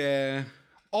time. Yeah.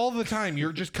 All the time.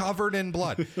 You're just covered in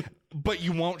blood. But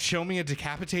you won't show me a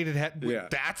decapitated head? Yeah.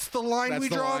 That's the line we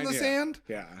draw in the sand?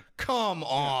 Yeah. Come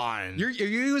on.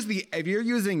 If you're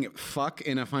using fuck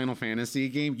in a Final Fantasy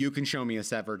game, you can show me a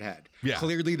severed head. Yeah.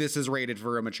 Clearly this is rated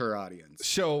for a mature audience.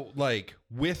 So,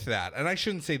 with that, and I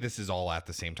shouldn't say this is all at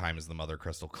the same time as the Mother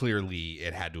Crystal. Clearly,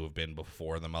 it had to have been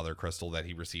before the Mother Crystal that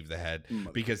he received the head.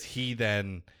 Because he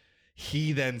then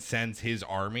sends his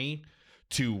army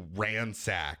to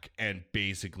ransack and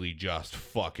basically just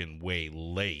fucking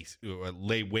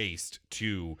lay waste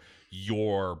to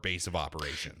your base of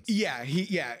operations. Yeah,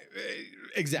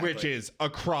 exactly. Which is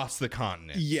across the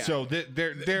continent. Yeah. So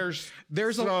there's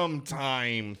some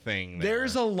time thing there.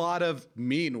 There's a lot of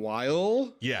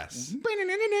meanwhile. Yes.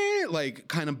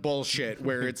 Kind of bullshit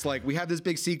where it's we have this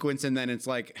big sequence and then it's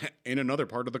in another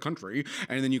part of the country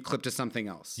and then you clip to something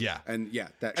else. Yeah. And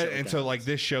that and so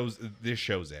this shows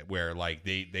it where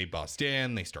they bust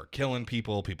in, they start killing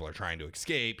people are trying to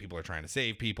escape, people are trying to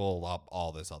save people,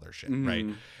 all this other shit, right?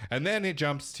 And then it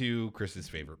jumps to Chris's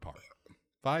favorite part.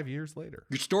 5 years later.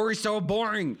 Your story's so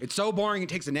boring. It's so boring. It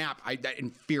takes a nap. That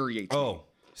infuriates me. Oh,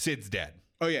 Sid's dead.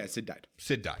 Oh, yeah. Sid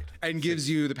died. And gives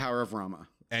you the power of Rama.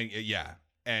 And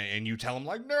and you tell him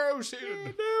no, Sid.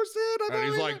 No, Sid.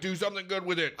 And he's like, do something good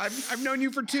with it. I've known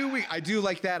you for 2 weeks. I do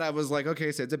like that. I was like,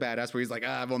 okay, Sid's a badass. Where he's like,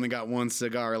 I've only got one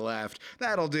cigar left.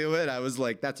 That'll do it. I was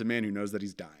like, that's a man who knows that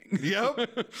he's dying. Yep.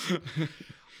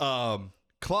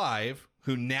 Clive,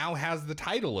 who now has the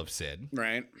title of Sid.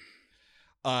 Right.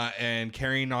 And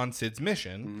carrying on Sid's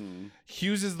mission,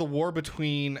 uses the war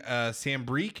between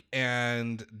Sambrique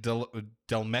and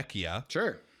Delmekia.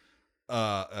 Sure.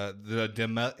 The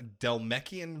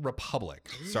Delmekian Republic.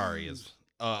 Sorry, is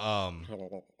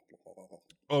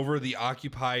over the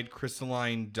occupied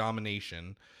crystalline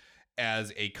domination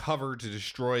as a cover to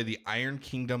destroy the Iron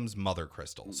Kingdom's mother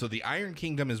crystal. So the Iron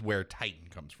Kingdom is where Titan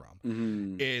comes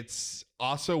from. It's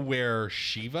also where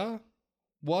Shiva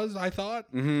was, I thought.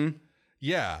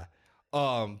 Yeah.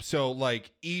 So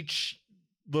each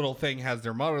little thing has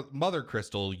their mother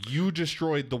crystal. You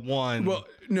destroyed the one. Well,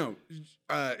 no.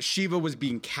 Shiva was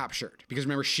being captured because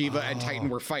remember Shiva and Titan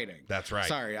were fighting. That's right.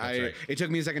 Sorry. Right. It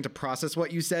took me a second to process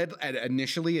what you said. And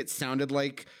initially it sounded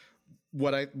like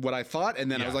what I thought,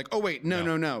 and then I was like, oh wait,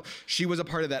 no. She was a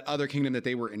part of that other kingdom that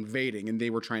they were invading, and they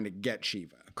were trying to get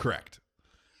Shiva. Correct.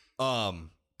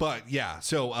 But yeah,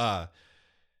 so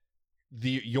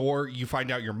you find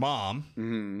out your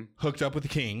mom hooked up with the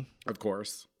king, of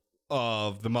course,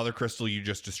 of the mother crystal you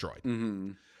just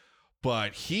destroyed.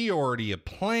 But he already had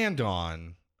planned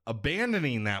on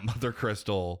abandoning that mother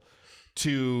crystal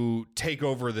to take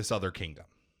over this other kingdom.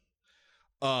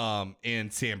 In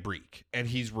Sambrique, and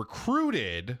he's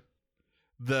recruited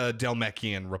the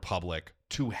Delmekian Republic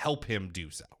to help him do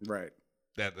so. Right.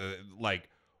 That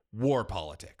war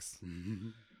politics.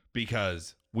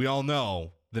 because we all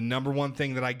know the number one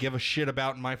thing that I give a shit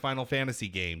about in my Final Fantasy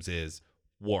games is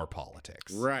war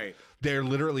politics. Right. They're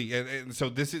literally, and so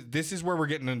this is where we're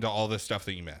getting into all this stuff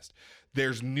that you missed.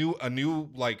 There's a new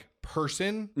like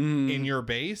person in your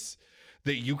base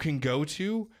that you can go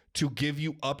to give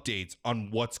you updates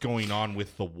on what's going on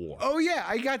with the war. Oh yeah,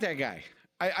 I got that guy.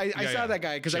 I saw that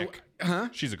guy because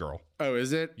She's a girl. Oh,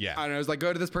 is it? Yeah. And I was like,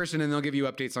 go to this person and they'll give you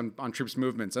updates on troops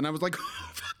movements. And I was like, who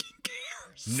fucking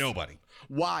cares? Nobody.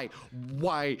 Why?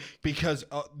 Because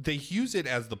they use it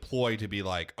as the ploy to be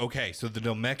like, okay, so the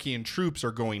Namekian troops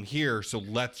are going here, so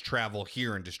let's travel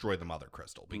here and destroy the Mother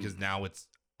Crystal because now it's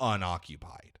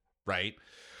unoccupied, right?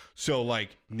 So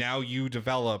like now you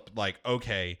develop like,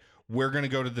 okay, we're going to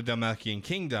go to the Namekian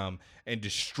kingdom and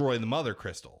destroy the Mother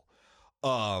Crystal.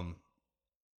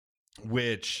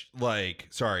 Which like,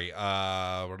 sorry,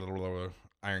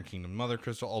 Iron Kingdom Mother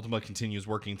Crystal. Ultima continues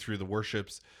working through the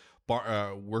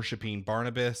worshipping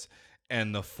Barnabas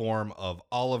and the form of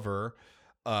Oliver,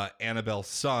 Annabelle's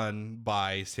son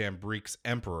by Sambrique's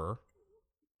emperor.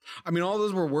 I mean, all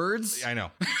those were words. I know.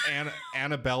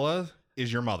 Annabella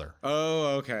is your mother.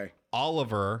 Oh, okay.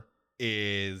 Oliver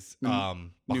is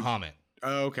Bahamut.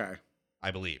 Oh, okay.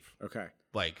 I believe. Okay.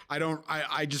 Like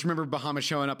I just remember Bahamut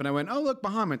showing up and I went, oh look,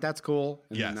 Bahamut, that's cool.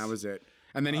 And then that was it.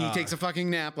 And then he takes a fucking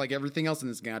nap like everything else in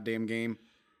this goddamn game.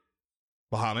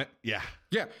 Bahamut, yeah.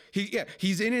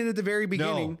 He's in it at the very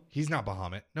beginning. No, he's not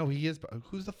Bahamut. No, he is.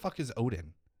 Who the fuck is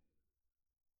Odin?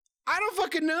 I don't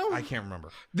fucking know. I can't remember.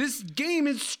 This game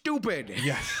is stupid.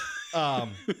 Yes.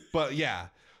 But yeah.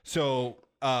 So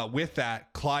with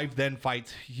that, Clive then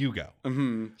fights Hugo.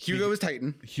 Hugo is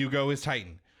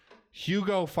Titan.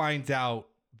 Hugo finds out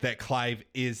that Clive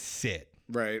is Sid.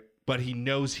 Right. But he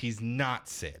knows he's not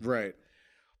Sid. Right.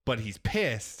 But he's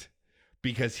pissed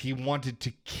because he wanted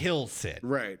to kill Sid.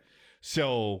 Right.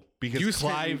 So because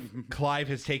Clive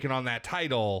has taken on that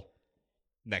title,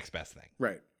 next best thing.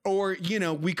 Right. Or,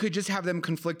 we could just have them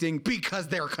conflicting because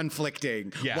they're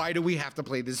conflicting. Yeah. Why do we have to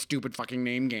play this stupid fucking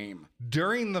name game?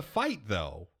 During the fight,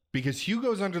 though, because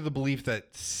Hugo's under the belief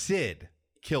that Sid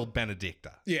killed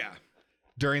Benedicta. Yeah.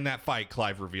 During that fight,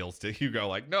 Clive reveals to Hugo,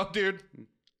 like, no, dude,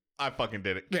 I fucking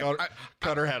did it. Yeah,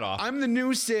 cut her head off. I'm the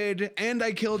new Sid, and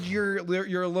I killed your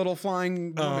little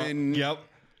flying woman. Yep.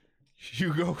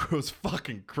 Hugo goes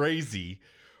fucking crazy,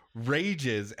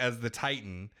 rages as the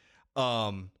Titan.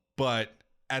 But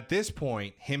at this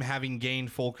point, him having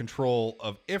gained full control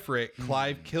of Ifrit,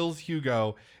 Clive kills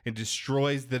Hugo and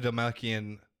destroys the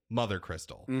Namekian Mother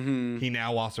Crystal. He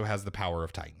now also has the power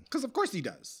of Titan. Because of course he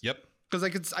does. Yep.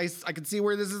 Because I could see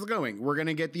where this is going. We're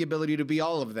gonna get the ability to be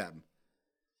all of them.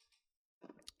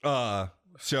 But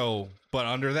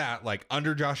under that, like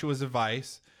under Joshua's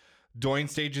advice, Doyne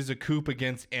stages a coup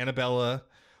against Annabella,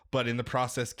 but in the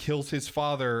process kills his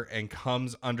father and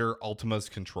comes under Ultima's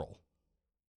control.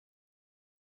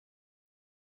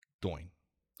 Doyne.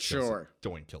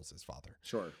 Doyne kills his father.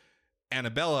 Sure.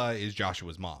 Annabella is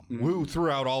Joshua's mom. Who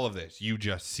throughout all of this, you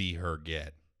just see her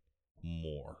get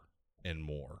more and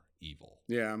more evil.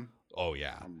 Yeah. Oh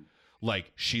yeah.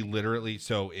 Like she literally,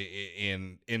 so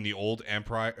in the old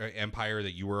empire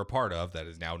that you were a part of, that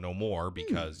is now no more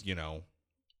because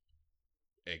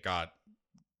it got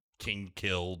king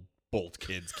killed, both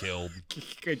kids killed.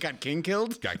 It got king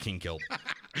killed.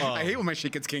 I hate when my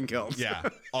shit gets king killed. Yeah.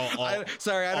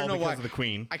 Sorry, I don't know why. Because of the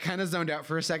queen. I kind of zoned out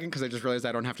for a second because I just realized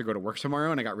I don't have to go to work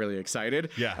tomorrow, and I got really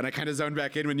excited. Yeah. And I kind of zoned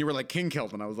back in when you were like king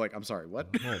killed, and I was like, I'm sorry, what?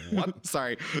 What?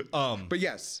 Sorry. But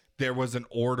yes, there was an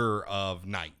order of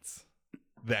knights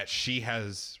that she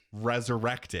has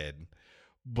resurrected,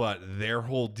 but their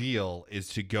whole deal is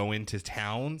to go into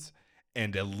towns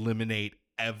and eliminate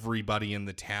everybody in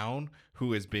the town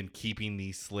who has been keeping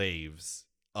these slaves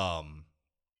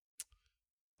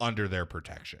under their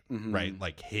protection, right?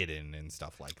 Like hidden and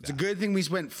stuff like that. It's a good thing we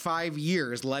spent 5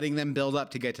 years letting them build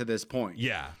up to get to this point.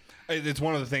 Yeah. It's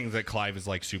one of the things that Clive is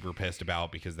like super pissed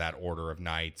about because that order of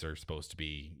knights are supposed to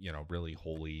be, really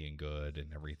holy and good and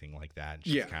everything like that. And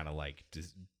she's kind of like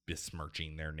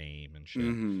besmirching their name and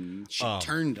shit. She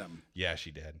turned them. Yeah,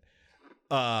 she did.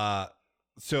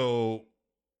 So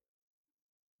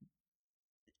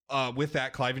with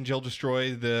that, Clive and Jill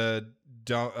destroy the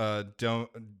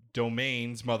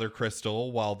Domain's Mother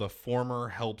Crystal, while the former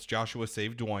helps Joshua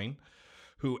save Doyne,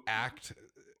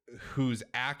 whose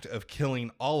act of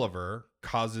killing Oliver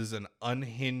causes an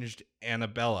unhinged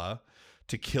Annabella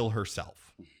to kill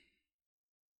herself.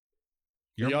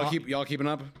 Y'all keeping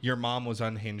up? Your mom was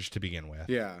unhinged to begin with.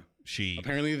 Yeah.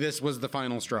 Apparently this was the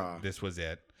final straw. This was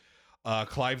it.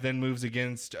 Clive then moves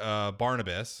against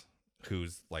Barnabas,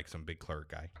 who's like some big cleric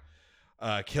guy.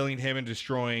 killing him and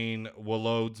destroying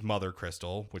Wallode's mother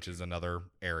crystal, which is another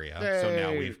area. Yay. So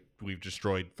now we've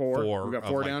destroyed four we got of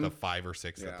four like down. the 5 or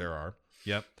 6 that there are.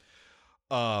 Yep.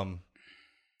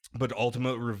 But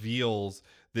Ultima reveals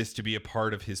this to be a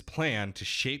part of his plan to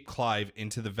shape Clive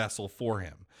into the vessel for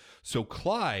him. So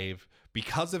Clive,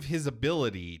 because of his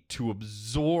ability to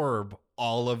absorb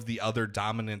all of the other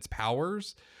dominance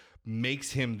powers,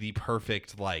 makes him the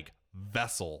perfect like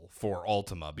vessel for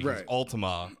Ultima, because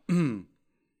Ultima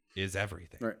is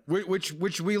everything. Right.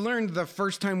 Which we learned the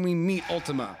first time we meet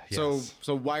Ultima. Yes.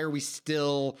 So why are we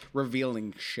still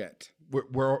revealing shit?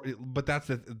 But that's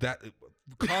that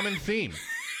common theme.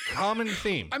 Common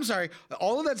theme. I'm sorry.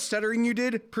 All of that stuttering you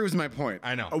did proves my point.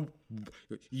 I know.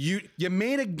 You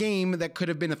made a game that could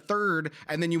have been a third,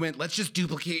 and then you went, let's just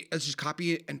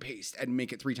copy it and paste and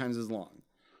make it 3 times as long.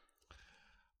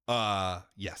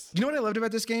 Yes. You know what I loved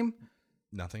about this game?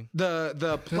 Nothing.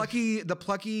 The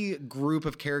plucky group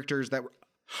of characters that were.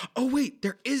 Oh wait,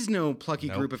 there is no plucky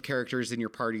group of characters in your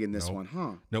party in this one,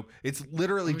 huh? Nope. It's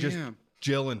literally just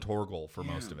Jill and Torgal for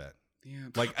most of it. Yeah.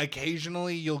 Like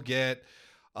occasionally you'll get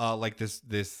like this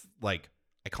like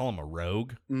I call him a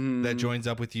rogue that joins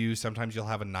up with you. Sometimes you'll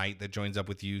have a knight that joins up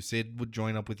with you. Sid would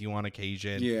join up with you on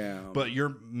occasion. Yeah. But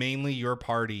your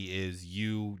party is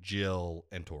you, Jill,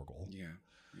 and Torgal. Yeah.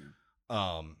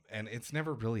 And it's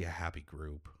never really a happy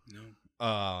group.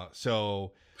 No.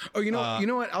 So. Oh, you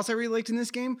know what else I really liked in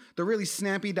this game? The really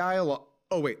snappy dialogue.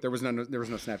 Oh wait, there was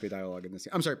no snappy dialogue in this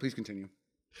game. I'm sorry. Please continue.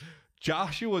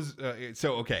 Joshua's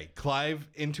Clive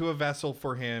into a vessel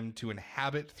for him to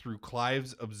inhabit through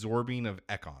Clive's absorbing of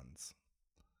Ekons,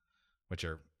 which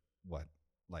are what,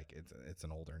 like it's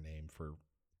an older name for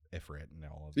Ifrit and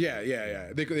all of yeah.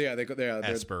 They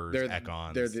Espers,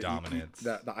 Ekons, they're the dominance,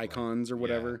 the icons or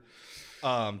whatever.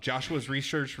 Yeah. Joshua's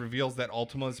research reveals that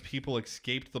Ultima's people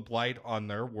escaped the blight on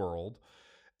their world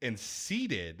and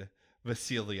seeded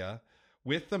Vasilia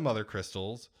with the mother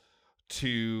crystals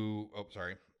to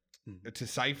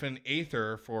siphon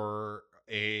aether for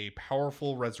a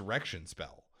powerful resurrection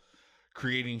spell,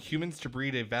 creating humans to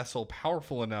breed a vessel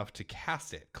powerful enough to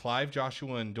cast it. Clive,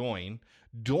 Joshua, and Doyne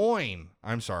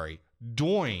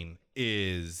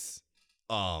is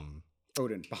Odin,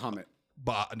 Bahamut.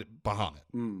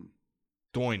 Bahamut.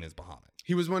 Doyne is Bahamut.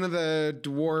 He was one of the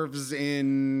dwarves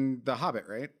in The Hobbit,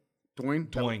 right?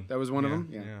 Doyne. That was one of them.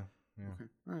 Yeah. Okay.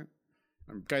 All right.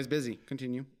 Guy's busy.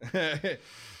 Continue.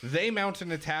 They mount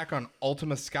an attack on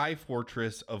Ultima Sky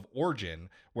Fortress of Origin,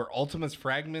 where Ultima's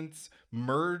fragments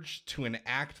merge to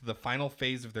enact the final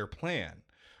phase of their plan.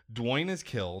 Doyne is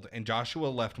killed, and Joshua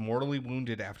left mortally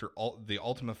wounded after the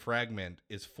Ultima fragment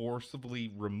is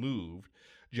forcibly removed.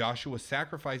 Joshua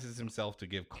sacrifices himself to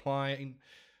give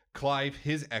Clive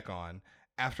his Ekon.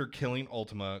 After killing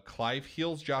Ultima, Clive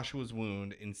heals Joshua's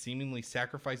wound and seemingly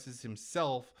sacrifices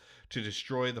himself to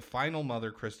destroy the final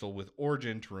mother crystal with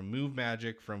Origin to remove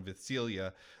magic from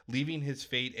Vasilia, leaving his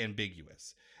fate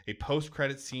ambiguous. A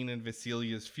post-credit scene in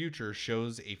Vasilia's future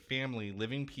shows a family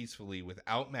living peacefully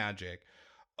without magic,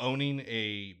 owning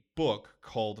a book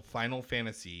called Final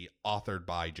Fantasy, authored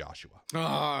by Joshua.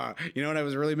 You know what I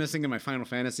was really missing in my Final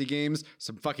Fantasy games?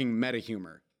 Some fucking meta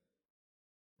humor.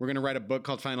 We're going to write a book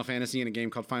called Final Fantasy and a game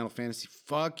called Final Fantasy.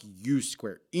 Fuck you,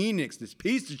 Square Enix, this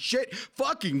piece of shit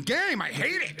fucking game. I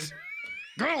hate it.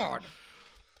 God.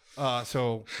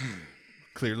 So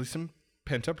clearly some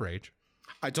pent up rage.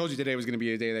 I told you today was going to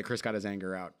be a day that Chris got his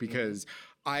anger out because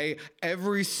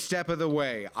every step of the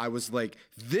way, I was like,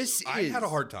 I had a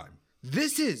hard time.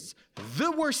 This is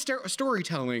the worst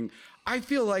storytelling I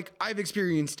feel like I've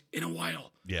experienced in a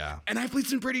while. Yeah. And I've played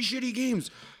some pretty shitty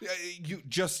games. You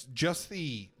just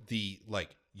the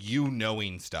like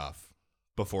knowing stuff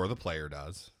before the player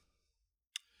does.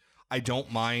 I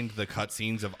don't mind the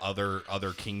cutscenes of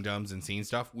other kingdoms and seeing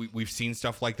stuff. We've seen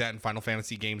stuff like that in Final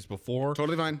Fantasy games before.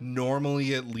 Totally fine.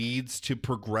 Normally it leads to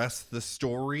progress the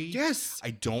story. Yes.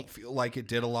 I don't feel like it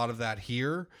did a lot of that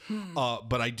here.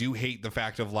 But I do hate the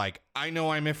fact of like, I know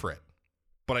I'm Ifrit,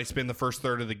 but I spend the first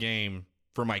third of the game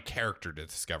for my character to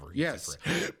discover he's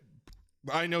Ifrit.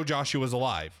 I know Joshua's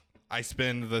alive. I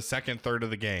spend the second third of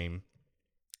the game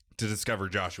to discover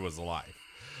Joshua's alive.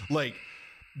 Like,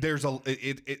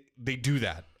 they do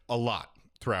that a lot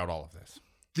throughout all of this.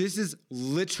 This is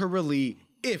literally,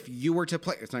 if you were to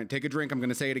play, it's not take a drink, I'm going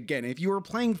to say it again. If you were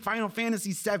playing Final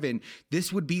Fantasy VII,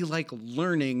 this would be like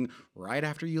learning right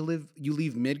after you leave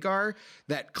Midgar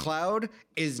that Cloud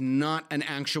is not an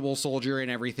actual soldier and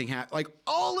everything. Like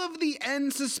all of the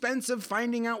end suspense of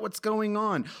finding out what's going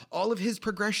on, all of his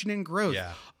progression and growth,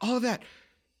 all of that.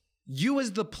 you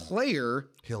as the player,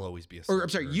 He'll always be a or I'm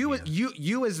sorry, you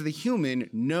as the human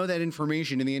know that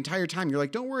information, and the entire time you're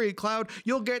like, don't worry, Cloud,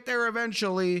 you'll get there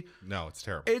eventually. No, it's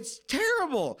terrible. It's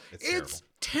terrible. It's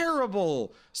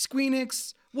terrible.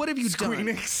 Squeenix, what have you done?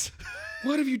 Squeenix.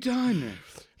 What have you done?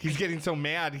 He's getting so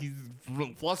mad. He's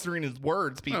flustering his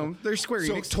words. People. Oh, they're Square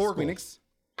Enix. So Squeenix.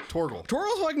 Torgal.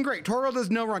 Torgal's fucking great. Torgal does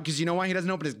no wrong because you know why? He doesn't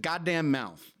open his goddamn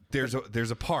mouth. There's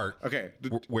a part okay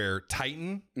where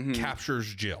Titan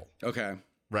captures Jill. Okay.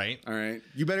 Right? All right.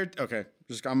 You better okay.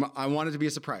 I want it to be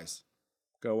a surprise.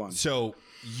 Go on. So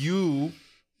you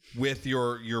with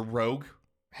your rogue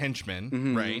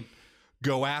henchman, right?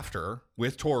 Go after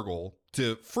with Torgal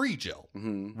to free Jill,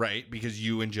 right? Because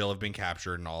you and Jill have been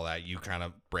captured and all that. You kind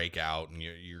of break out and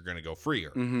you're going to go free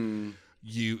her.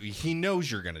 He knows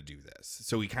you're going to do this.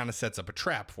 So he kind of sets up a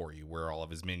trap for you where all of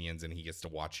his minions and he gets to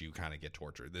watch you kind of get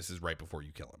tortured. This is right before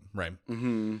you kill him,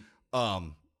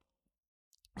 right?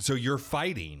 So you're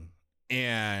fighting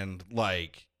and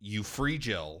like you free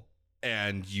Jill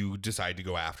and you decide to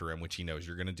go after him, which he knows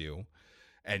you're going to do.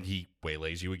 And he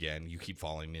waylays you again. You keep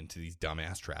falling into these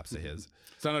dumbass traps of his.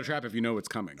 It's not a trap if you know it's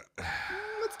coming.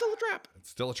 It's still a trap. It's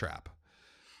still a trap.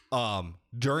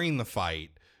 During the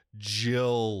fight,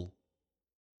 Jill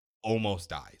almost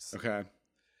dies. Okay.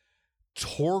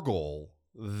 Torgal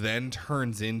then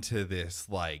turns into this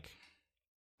like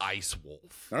ice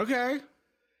wolf. Okay.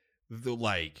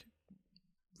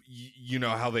 You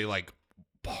know how they like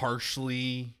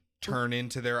partially turn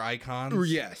into their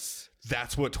icons? Yes.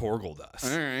 That's what Torgal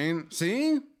does. All right.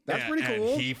 See? That's pretty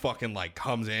cool. And he fucking like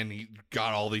comes in. He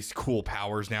got all these cool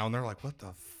powers now. And they're like, what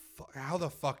the fuck? How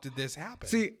the fuck did this happen?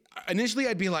 See, initially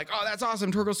I'd be like, oh, that's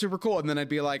awesome. Torgal's super cool. And then I'd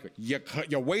be like, you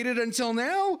waited until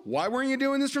now? Why weren't you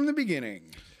doing this from the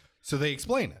beginning? So they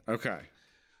explain it. Okay.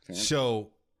 So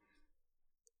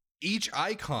each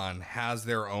icon has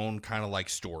their own kind of like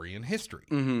story and history,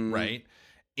 right?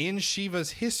 In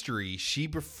Shiva's history, she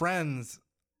befriends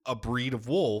a breed of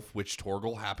wolf, which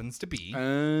Torgal happens to be.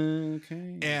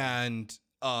 Okay. And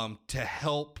to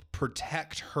help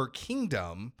protect her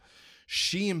kingdom,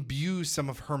 she imbues some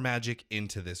of her magic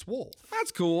into this wolf.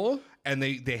 That's cool. And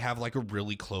they have like a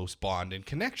really close bond and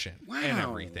connection and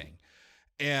everything.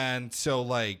 And so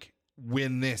like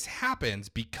when this happens,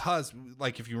 because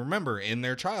like if you remember in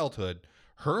their childhood,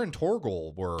 her and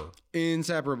Torgal were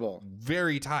inseparable,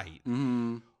 very tight.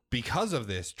 Because of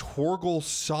this, Torgal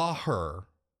saw her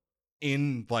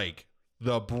in like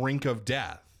the brink of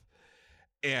death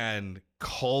and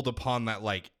called upon that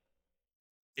like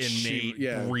innate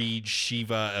breed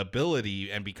Shiva ability.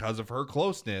 And because of her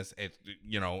closeness, it,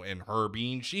 you know, and her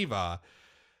being Shiva,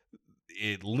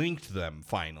 it linked them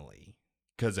finally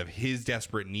because of his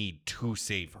desperate need to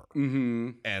save her.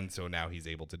 And so now he's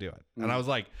able to do it. And I was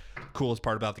like, coolest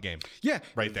part about the game. Yeah.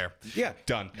 Right there. Yeah.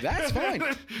 Done. That's fine.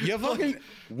 You fucking,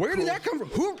 where did that come from?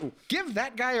 Who, give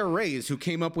that guy a raise who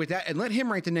came up with that and let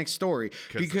him write the next story,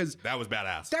 because that was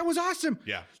badass. That was awesome.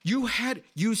 Yeah.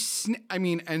 I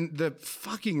mean, and the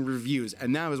fucking reviews,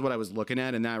 and that was what I was looking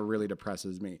at, and that really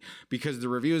depresses me because the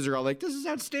reviews are all like, this is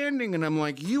outstanding. And I'm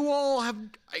like, you all have,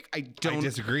 I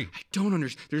disagree. I don't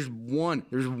understand.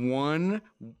 There's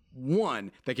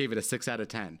one that gave it a 6 out of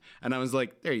 10. And I was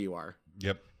like, there you are.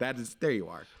 Yep. There you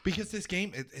are. Because this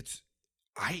game,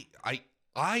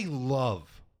 I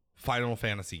love Final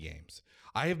Fantasy games.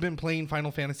 I have been playing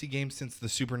Final Fantasy games since the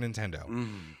Super Nintendo,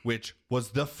 which was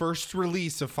the first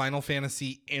release of Final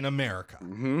Fantasy in America.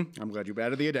 I'm glad you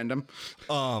added the addendum.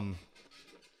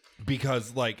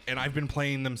 Because like, and I've been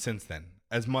playing them since then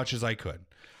as much as I could.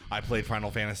 I played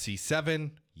Final Fantasy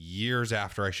VII years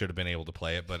after I should have been able to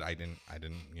play it, but I didn't,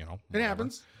 you know. It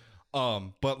happens.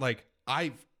 But like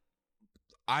I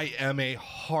am a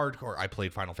hardcore. I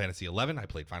played Final Fantasy 11. I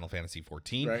played Final Fantasy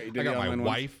 14. Right, I got my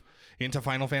wife into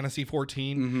Final Fantasy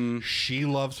 14. She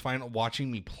loves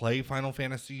watching me play Final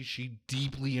Fantasy. She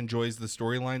deeply enjoys the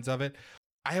storylines of it.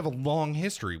 I have a long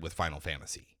history with Final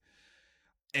Fantasy,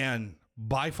 and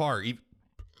by far,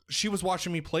 she was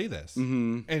watching me play this,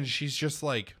 and she's just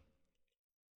like,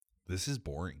 this is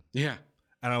boring. Yeah.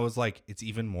 And I was like, it's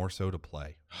even more so to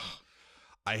play.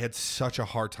 I had such a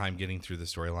hard time getting through the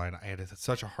storyline. I had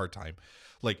such a hard time.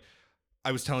 Like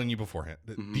I was telling you beforehand,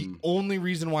 the only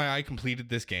reason why I completed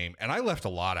this game, and I left a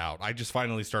lot out. I just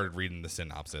finally started reading the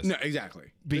synopsis. No,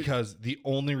 exactly. Because the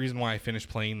only reason why I finished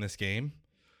playing this game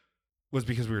was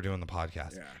because we were doing the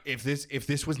podcast. Yeah. If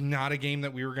this was not a game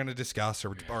that we were going to discuss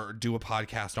or do a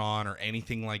podcast on or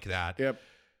anything like that,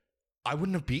 I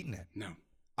wouldn't have beaten it. No.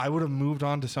 I would have moved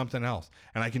on to something else.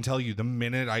 And I can tell you, the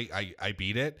minute I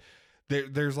beat it,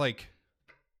 there's like,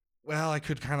 well, I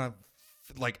could kind of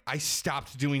like I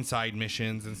stopped doing side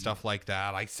missions and stuff like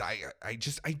that. I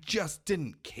just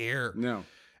didn't care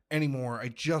anymore. I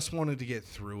just wanted to get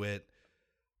through it.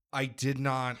 I did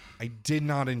not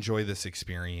enjoy this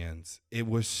experience. It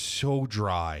was so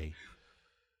dry,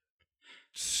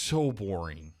 so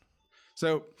boring.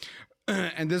 So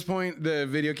at this point, the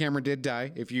video camera did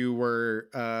die. If you were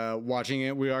watching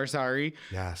it, we are sorry.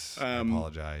 Yes, I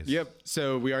apologize. Yep.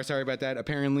 So we are sorry about that.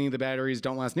 Apparently, the batteries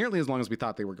don't last nearly as long as we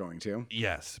thought they were going to.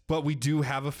 Yes, but we do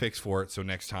have a fix for it. So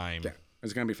next time,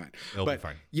 it's going to be fine. It'll be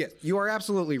fine. Yes, you are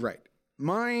absolutely right.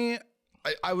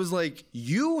 I was like,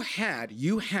 you had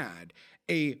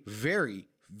a very,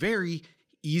 very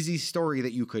easy story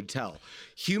that you could tell.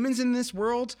 Humans in this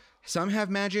world, some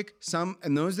have magic,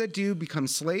 and those that do become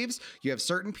slaves. You have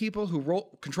certain people who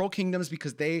control kingdoms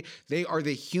because they are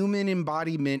the human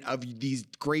embodiment of these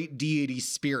great deity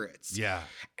spirits. Yeah.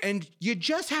 And you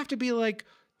just have to be like,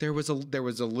 there was a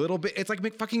little bit. It's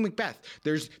like fucking Macbeth.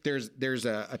 There's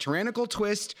a tyrannical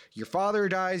twist. Your father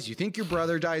dies. You think your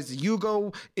brother dies. You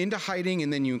go into hiding,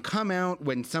 and then you come out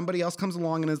when somebody else comes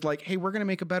along and is like, "Hey, we're gonna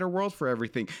make a better world for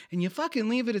everything," and you fucking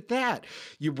leave it at that.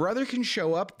 Your brother can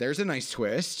show up. There's a nice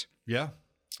twist. Yeah.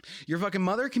 Your fucking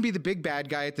mother can be the big bad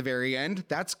guy at the very end.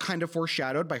 That's kind of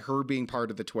foreshadowed by her being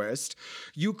part of the twist.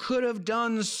 You could have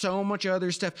done so much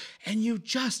other stuff, and you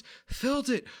just filled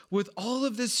it with all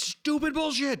of this stupid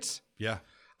bullshit. Yeah.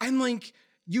 I'm like,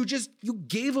 you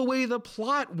gave away the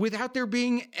plot without there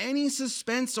being any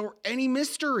suspense or any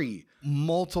mystery.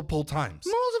 Multiple times.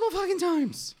 Multiple fucking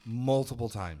times. Multiple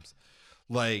times.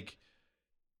 Like,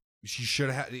 she should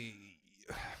have...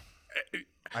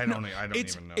 I don't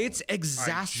even know. It's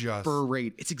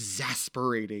exasperating. It's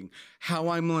exasperating how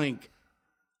I'm like,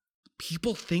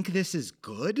 people think this is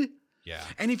good? Yeah.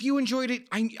 And if you enjoyed it,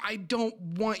 I don't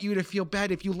want you to feel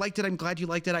bad. If you liked it, I'm glad you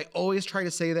liked it. I always try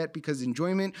to say that because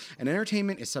enjoyment and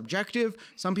entertainment is subjective.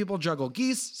 Some people juggle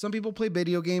geese. Some people play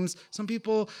video games. Some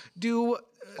people do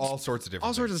all sorts of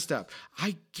different sorts of stuff.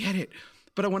 I get it.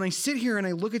 But when I sit here and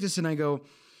I look at this and I go,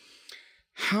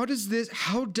 how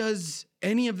does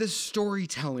any of this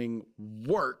storytelling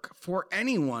work for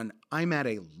anyone? I'm at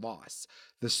a loss.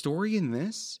 The story in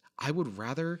this, I would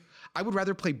rather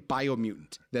play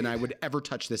Biomutant than I would ever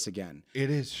touch this again. It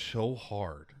is so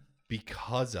hard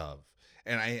because of,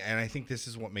 and I think this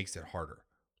is what makes it harder.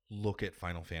 Look at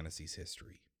Final Fantasy's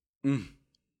history.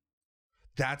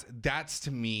 That's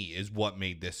to me is what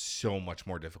made this so much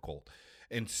more difficult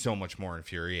and so much more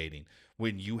infuriating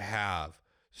when you have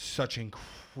such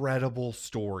incredible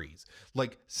stories.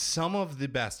 Like some of the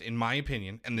best, in my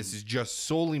opinion, and this is just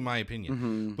solely my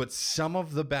opinion, but some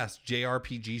of the best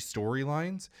JRPG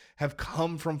storylines have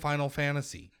come from Final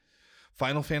Fantasy.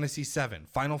 Final Fantasy VII,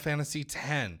 Final Fantasy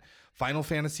X, Final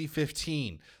Fantasy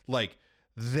 15. Like,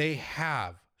 they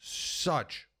have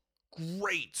such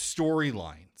great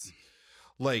storylines.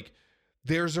 Like,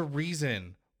 there's a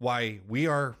reason why we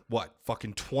are,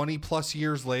 fucking 20 plus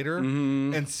years later,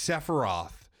 and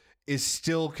Sephiroth is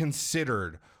still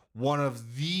considered one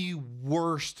of the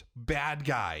worst bad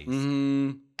guys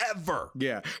ever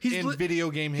in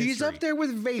video game history. He's up there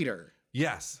with Vader.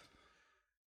 Yes.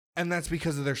 And that's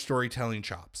because of their storytelling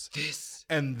chops.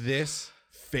 This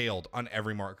failed on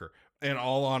every marker. In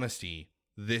all honesty,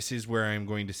 this is where I'm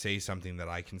going to say something that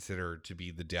I consider to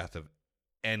be the death of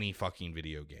any fucking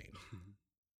video game.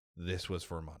 This was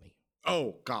for money.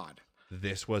 Oh, God.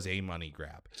 This was a money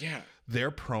grab. Yeah.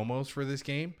 Their promos for this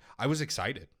game, I was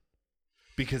excited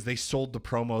because they sold the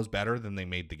promos better than they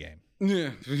made the game.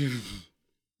 Yeah.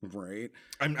 Right.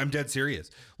 I'm dead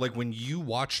serious. Like, when you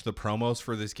watch the promos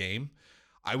for this game,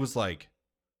 I was like,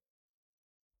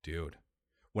 dude,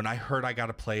 when I heard I got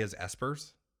to play as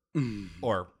Espers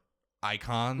or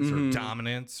icons or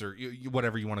dominants or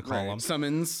whatever you want to call them.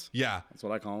 Summons. Yeah. That's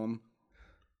what I call them.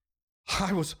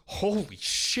 I was, holy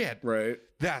shit. Right.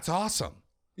 That's awesome.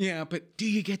 Yeah, but do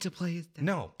you get to play as them?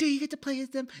 No. Do you get to play as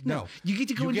them? No. You get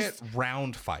to go into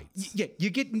round fights. Yeah, you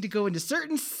get to go into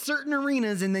certain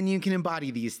arenas and then you can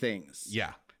embody these things.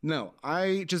 Yeah. No,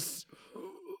 I just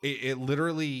it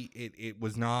literally it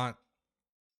was not,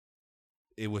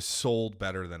 it was sold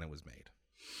better than it was made.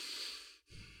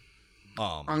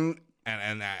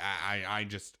 And I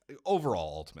just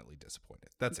overall ultimately disappointed.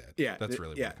 That's it. Yeah, that's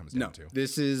really what it comes down to.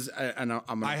 This is, and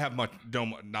I have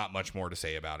not much more to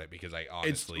say about it because I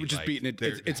honestly it's just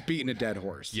beating a dead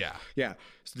horse. Yeah, yeah.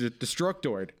 So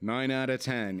Destructoid 9 out of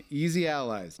 10. Easy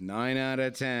Allies 9 out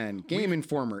of 10. Game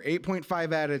Informer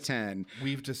 8.5 out of 10.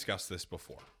 We've discussed this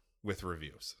before with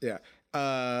reviews. Yeah.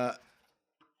 GameSpot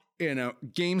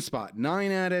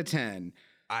 9 out of 10.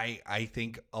 I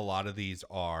think a lot of these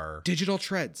are Digital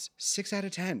Treads 6 out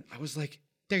of 10. I was like,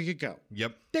 There you go.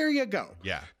 Yep. There you go.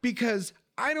 Yeah. Because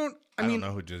I don't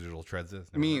know who Digital Treads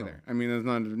is. Me either. I mean, it's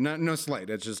not no slight.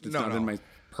 It's just not in my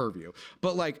purview.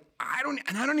 But like, I don't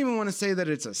even want to say that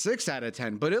it's a 6 out of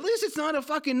 10, but at least it's not a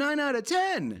fucking 9 out of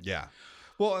 10. Yeah.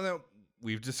 Well,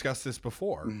 we've discussed this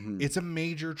before. Mm-hmm. It's a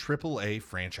major AAA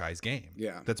franchise game.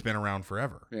 Yeah. That's been around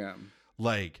forever. Yeah.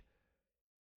 Like,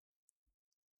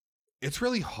 it's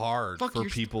really hard for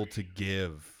people to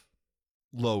give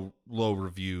low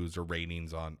reviews or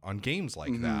ratings on games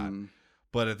like that.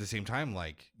 But at the same time,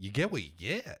 like, you get what you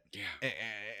get. Yeah.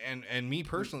 And me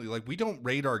personally, like, we don't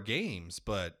rate our games,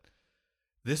 but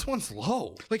this one's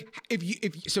low. Like, if you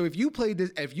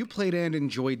played and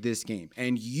enjoyed this game,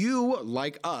 and you,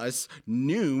 like us,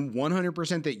 knew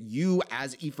 100% that you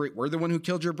as Ifrit were the one who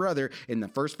killed your brother in the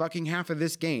first fucking half of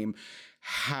this game,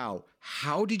 how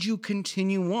did you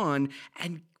continue on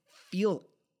and feel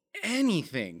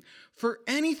anything for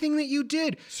anything that you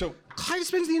did? So Clive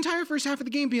spends the entire first half of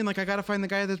the game being like, I gotta find the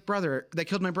guy that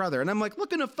killed my brother. And I'm like,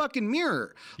 look in a fucking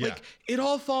mirror. Yeah. Like, it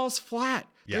all falls flat.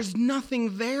 Yeah. There's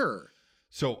nothing there.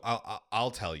 So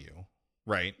I'll tell you,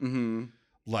 right? Mm-hmm.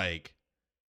 Like,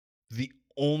 the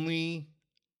only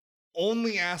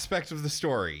aspect of the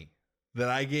story that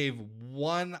I gave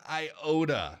one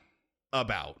iota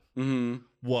about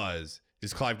was,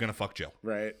 is Clive gonna fuck Jill?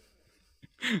 Right.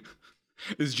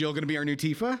 Is Jill gonna be our new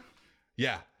Tifa?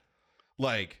 Yeah.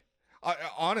 Like,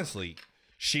 honestly,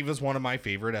 Shiva's one of my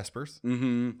favorite Espers.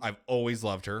 I've always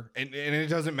loved her. And it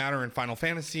doesn't matter in Final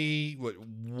Fantasy,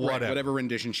 whatever. Right, whatever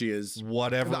rendition she is.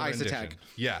 Whatever the ice rendition. attack.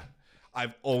 Yeah.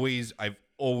 I've always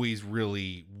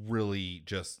really, really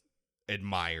just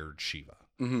admired Shiva.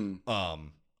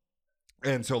 And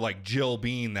so, like, Jill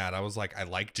being that, I was like, I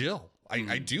like Jill.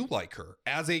 I do like her.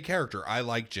 As a character, I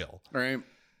like Jill. All right.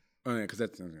 Oh, yeah, because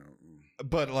that's...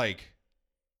 But, like,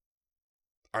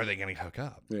 are they going to hook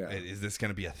up? Yeah. Is this going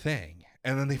to be a thing?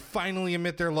 And then they finally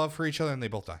admit their love for each other and they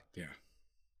both die. Yeah.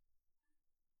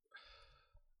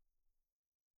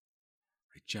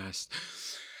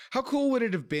 How cool would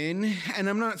it have been? And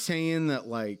I'm not saying that,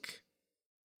 like,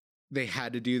 they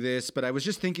had to do this, but I was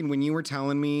just thinking when you were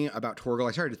telling me about Torgal,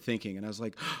 I started thinking and I was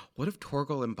like, what if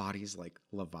Torgal embodies like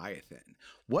Leviathan?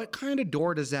 What kind of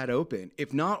door does that open?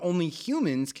 If not only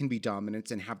humans can be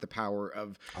dominants and have the power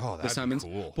of the summons,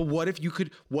 cool. But what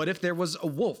if there was a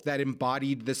wolf that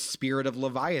embodied the spirit of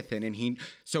Leviathan, and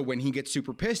so when he gets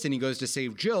super pissed and he goes to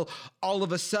save Jill, all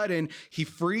of a sudden he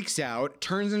freaks out,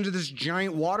 turns into this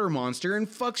giant water monster and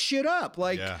fucks shit up.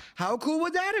 Like, how cool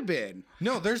would that have been?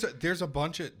 No, there's a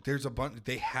bunch.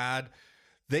 They had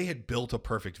built a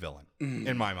perfect villain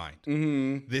in my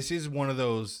mind. This is one of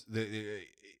those.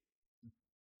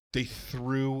 They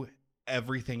threw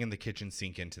everything in the kitchen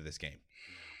sink into this game.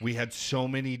 We had so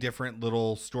many different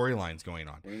little storylines going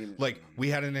on. Like, we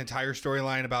had an entire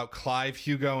storyline about Clive,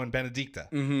 Hugo, and Benedicta,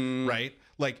 right?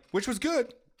 Like, which was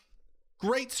good.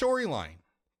 Great storyline.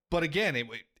 But again,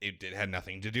 it had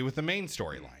nothing to do with the main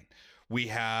storyline. We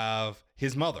have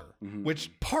his mother,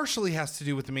 which partially has to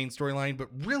do with the main storyline, but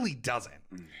really doesn't.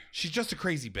 She's just a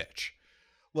crazy bitch.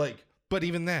 Like, but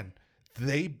even then,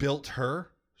 they built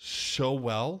her so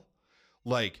well.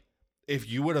 Like, if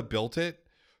you would have built it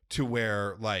to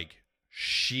where, like,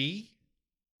 she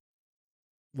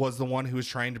was the one who was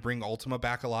trying to bring Ultima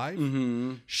back alive.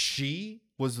 She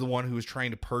was the one who was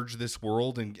trying to purge this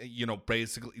world and, you know,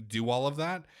 basically do all of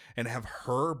that, and have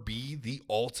her be the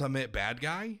ultimate bad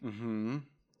guy.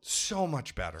 So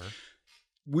much better.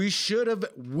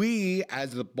 We,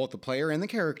 as both the player and the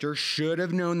character, should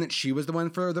have known that she was the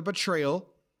one for the betrayal.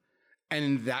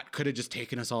 And that could have just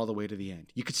taken us all the way to the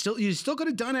end. You still could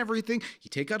have done everything. You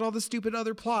take out all the stupid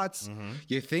other plots.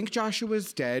 You think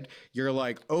Joshua's dead. You're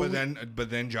like, oh. But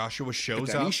then Joshua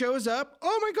shows up. He shows up.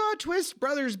 Oh my God, twist,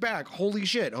 brother's back. Holy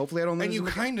shit. Hopefully I don't lose him. And you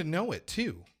kind of know it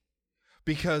too.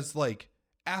 Because, like,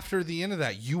 after the end of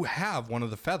that, you have one of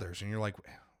the feathers. And you're like,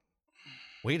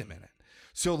 wait a minute.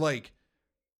 So, like,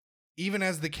 even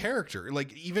as the character,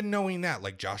 like, even knowing that,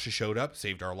 like, Joshua showed up,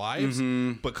 saved our lives,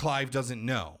 but Clive doesn't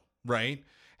know. Right?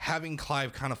 Having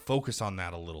Clive kind of focus on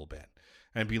that a little bit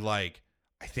and be like,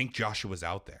 I think Joshua's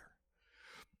out there.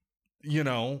 You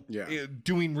know,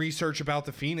 doing research about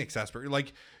the Phoenix Esper.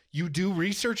 Like, you do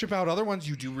research about other ones.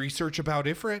 You do research about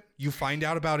Ifrit. You find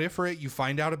out about Ifrit. You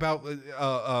find out about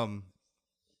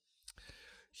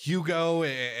Hugo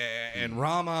and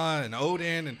Rama and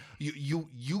Odin. And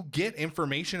you get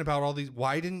information about all these.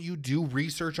 Why didn't you do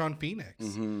research on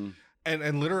Phoenix?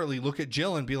 And literally look at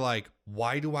Jill and be like,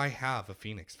 why do I have a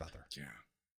Phoenix feather?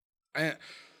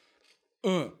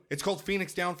 It's called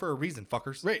Phoenix Down for a reason,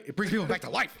 fuckers. Right. It brings people back to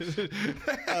life.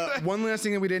 One last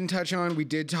thing that we didn't touch on. We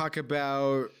did talk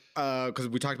about because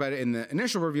we talked about it in the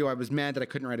initial review, I was mad that I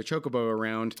couldn't ride a chocobo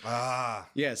around.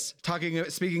 Yes.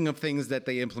 Speaking of things that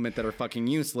they implement that are fucking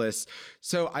useless.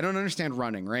 So I don't understand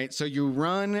running, right? So you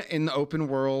run in the open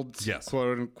world, Yes.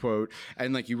 quote unquote,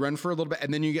 and like you run for a little bit,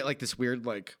 and then you get like this weird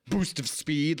like boost of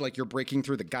speed, like you're breaking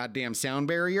through the goddamn sound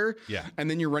barrier. Yeah. And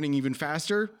then you're running even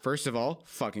faster. First of all,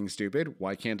 fucking stupid.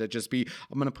 Why can't it just be,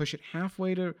 I'm going to push it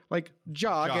halfway to like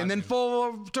jog and then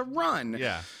full to run?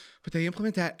 Yeah. But they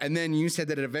implement that. And then you said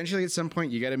that eventually at some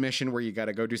point you get a mission where you got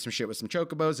to go do some shit with some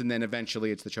chocobos. And then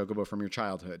eventually it's the chocobo from your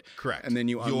childhood. Correct. And then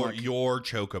you unlock your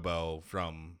chocobo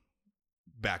from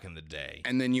back in the day.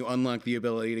 And then you unlock the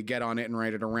ability to get on it and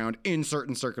ride it around in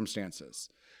certain circumstances.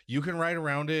 You can ride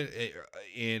around it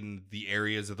in the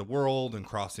areas of the world and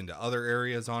cross into other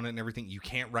areas on it and everything. You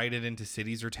can't ride it into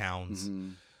cities or towns.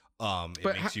 It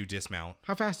makes you dismount.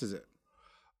 How fast is it?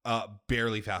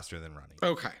 Barely faster than running.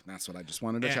 Okay, that's what I just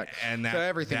wanted to check. And so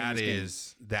everything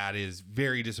that is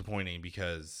very disappointing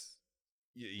because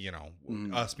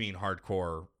us being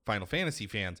hardcore Final Fantasy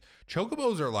fans,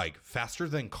 chocobos are like faster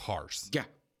than cars. Yeah.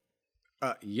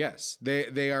 Yes,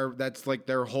 they are. That's like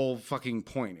their whole fucking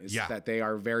point is that they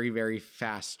are very, very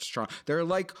fast, strong. They're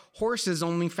like horses,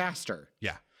 only faster.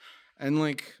 Yeah. And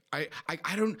like I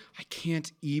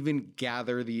can't even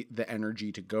gather the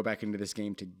energy to go back into this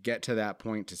game to get to that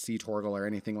point to see Torgal or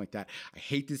anything like that. I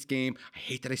hate this game. I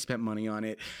hate that I spent money on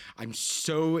it. I'm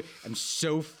so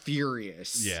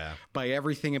furious. By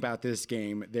everything about this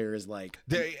game. There is like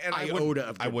an iota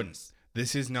of goodness. I wouldn't.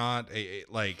 This is not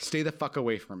like stay the fuck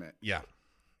away from it. Yeah.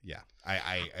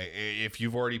 I if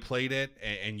you've already played it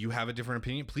and you have a different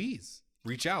opinion, please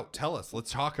reach out, tell us,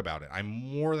 let's talk about it. I'm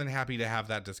more than happy to have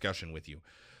that discussion with you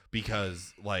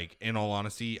because, like, in all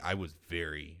honesty, I was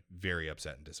very, very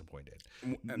upset and disappointed.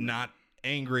 Not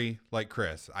angry like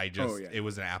Chris. It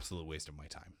was an absolute waste of my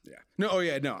time. Yeah.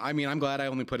 No. I mean, I'm glad I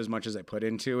only put as much as I put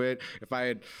into it. If I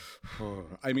had,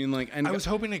 and I was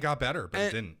hoping it got better, but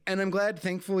it didn't. And I'm glad,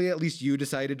 thankfully, at least you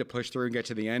decided to push through and get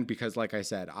to the end because, like I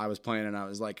said, I was playing and I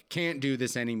was like, can't do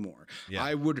this anymore. Yeah.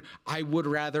 I would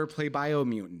rather play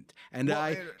Biomutant, and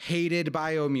I hated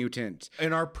Biomutant.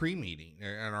 In our pre-meeting,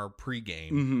 in our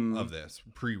pre-game of this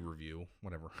pre-review,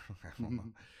 whatever. I don't know.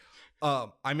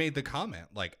 I made the comment,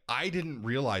 like, I didn't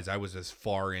realize I was as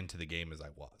far into the game as I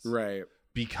was. Right.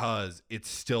 Because it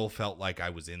still felt like I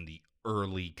was in the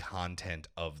early content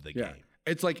of the game.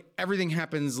 It's like everything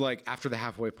happens like after the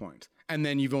halfway point. And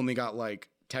then you've only got like,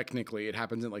 technically it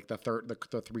happens at like the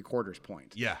 3/4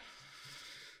 point. Yeah.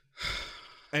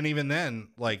 And even then,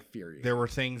 like, there were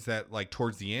things that like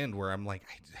towards the end where I'm like,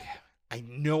 I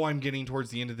know I'm getting towards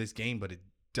the end of this game, but it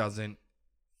doesn't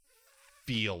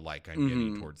feel like I'm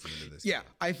getting towards the end of this game.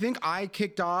 I think I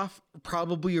kicked off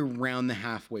probably around the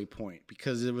halfway point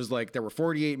because it was like there were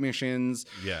 48 missions.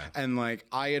 Yeah. And like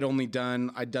I'd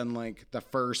done like the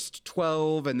first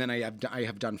 12 and then I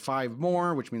have done 5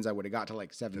 more, which means I would have got to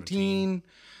like 17.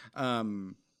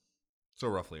 So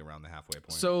roughly around the halfway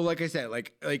point. So like I said,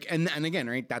 like and again,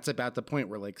 right, that's about the point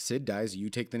where like Sid dies,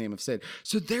 you take the name of Sid.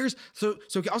 So so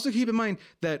also keep in mind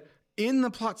that in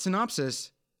the plot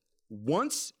synopsis,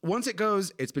 once it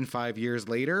goes, it's been 5 years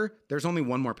later, there's only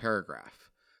one more paragraph.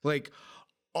 Like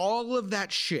all of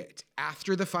that shit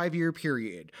after the 5-year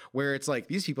period where it's like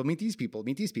these people meet these people,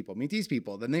 meet these people, meet these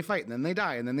people, then they fight and then they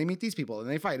die and then they meet these people and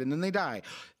they fight and then they die.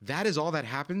 That is all that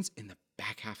happens in the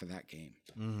back half of that game.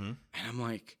 And I'm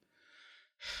like,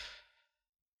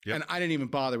 and I didn't even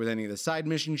bother with any of the side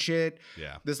mission shit.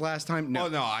 This last time. No. Oh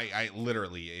no, I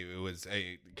literally, it was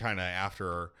a kind of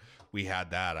after we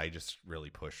had that, I just really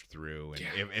pushed through.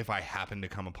 And if I happened to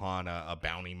come upon a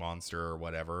bounty monster or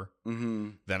whatever,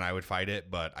 then I would fight it.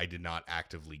 But I did not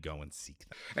actively go and seek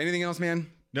them. Anything else,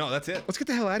 man? No, that's it. Let's get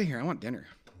the hell out of here. I want dinner.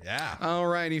 Yeah.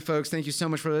 Alrighty, folks. Thank you so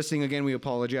much for listening. Again, we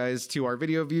apologize to our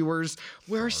video viewers.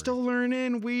 We're still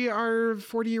learning. We are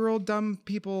 40-year-old dumb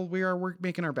people. We're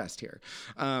making our best here.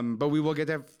 But we will get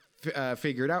that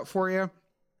figured out for you.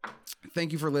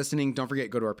 Thank you for listening. Don't forget,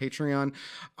 go to our Patreon,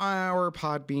 our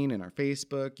Podbean, and our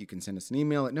Facebook. You can send us an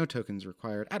email at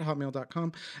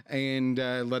notokensrequired@hotmail.com and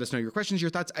let us know your questions, your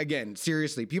thoughts. Again,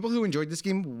 seriously, people who enjoyed this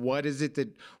game, what is it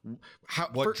that...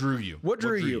 What drew you? What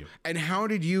drew you? And how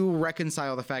did you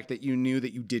reconcile the fact that you knew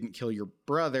that you didn't kill your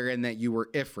brother and that you were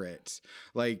Ifrit?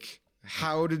 Like...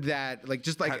 How did that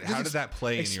how did that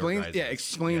play in your guys'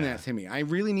 explain that to me. I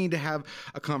really need to have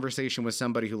a conversation with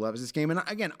somebody who loves this game. And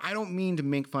again, I don't mean to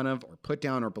make fun of or put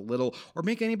down or belittle or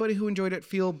make anybody who enjoyed it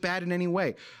feel bad in any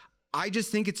way. I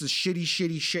just think it's a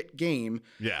shit game.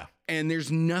 Yeah. And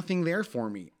there's nothing there for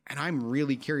me. And I'm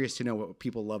really curious to know what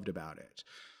people loved about it.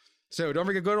 So don't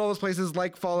forget, go to all those places,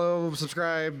 like, follow,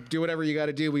 subscribe, do whatever you got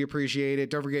to do. We appreciate it.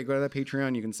 Don't forget, go to that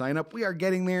Patreon. You can sign up. We are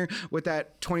getting there with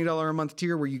that $20 a month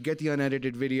tier where you get the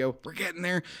unedited video. We're getting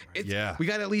there. We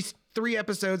got at least 3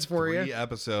 episodes for you. 3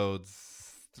 episodes.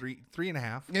 Three and a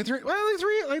half. Yeah, three.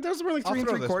 Like those were like 3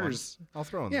 3/4. I'll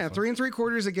throw in. Yeah, this 3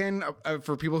 3/4 again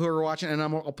for people who are watching. And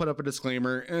I'll put up a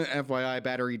disclaimer. FYI,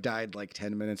 battery died like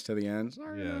 10 minutes to the end.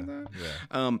 Sorry about that.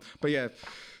 Yeah. But yeah,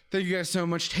 thank you guys so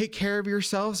much. Take care of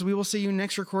yourselves. We will see you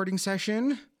next recording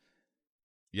session.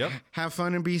 Yep. Have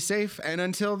fun and be safe. And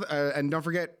until and don't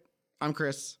forget, I'm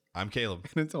Chris. I'm Caleb.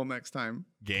 And until next time,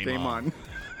 game on.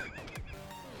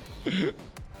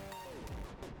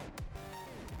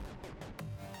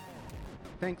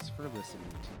 Thanks for listening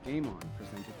to Game On,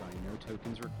 presented by No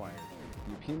Tokens Required.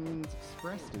 The opinions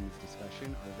expressed in this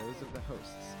discussion are those of the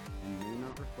hosts and may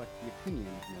not reflect the opinion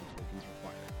of No Tokens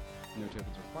Required. No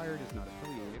Tokens Required is not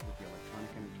affiliated with the electronic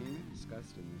entertainment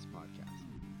discussed in this podcast.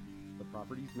 The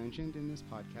properties mentioned in this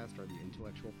podcast are the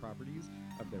intellectual properties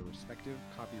of their respective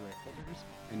copyright holders,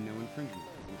 and no infringement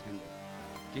is intended.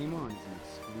 Game On is an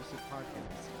exclusive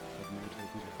podcast of No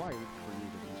Tokens Required created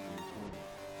in 2020.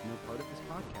 No part of this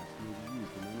podcast may be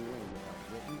used in any way without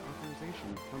written authorization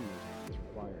from No Tokens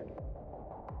Required.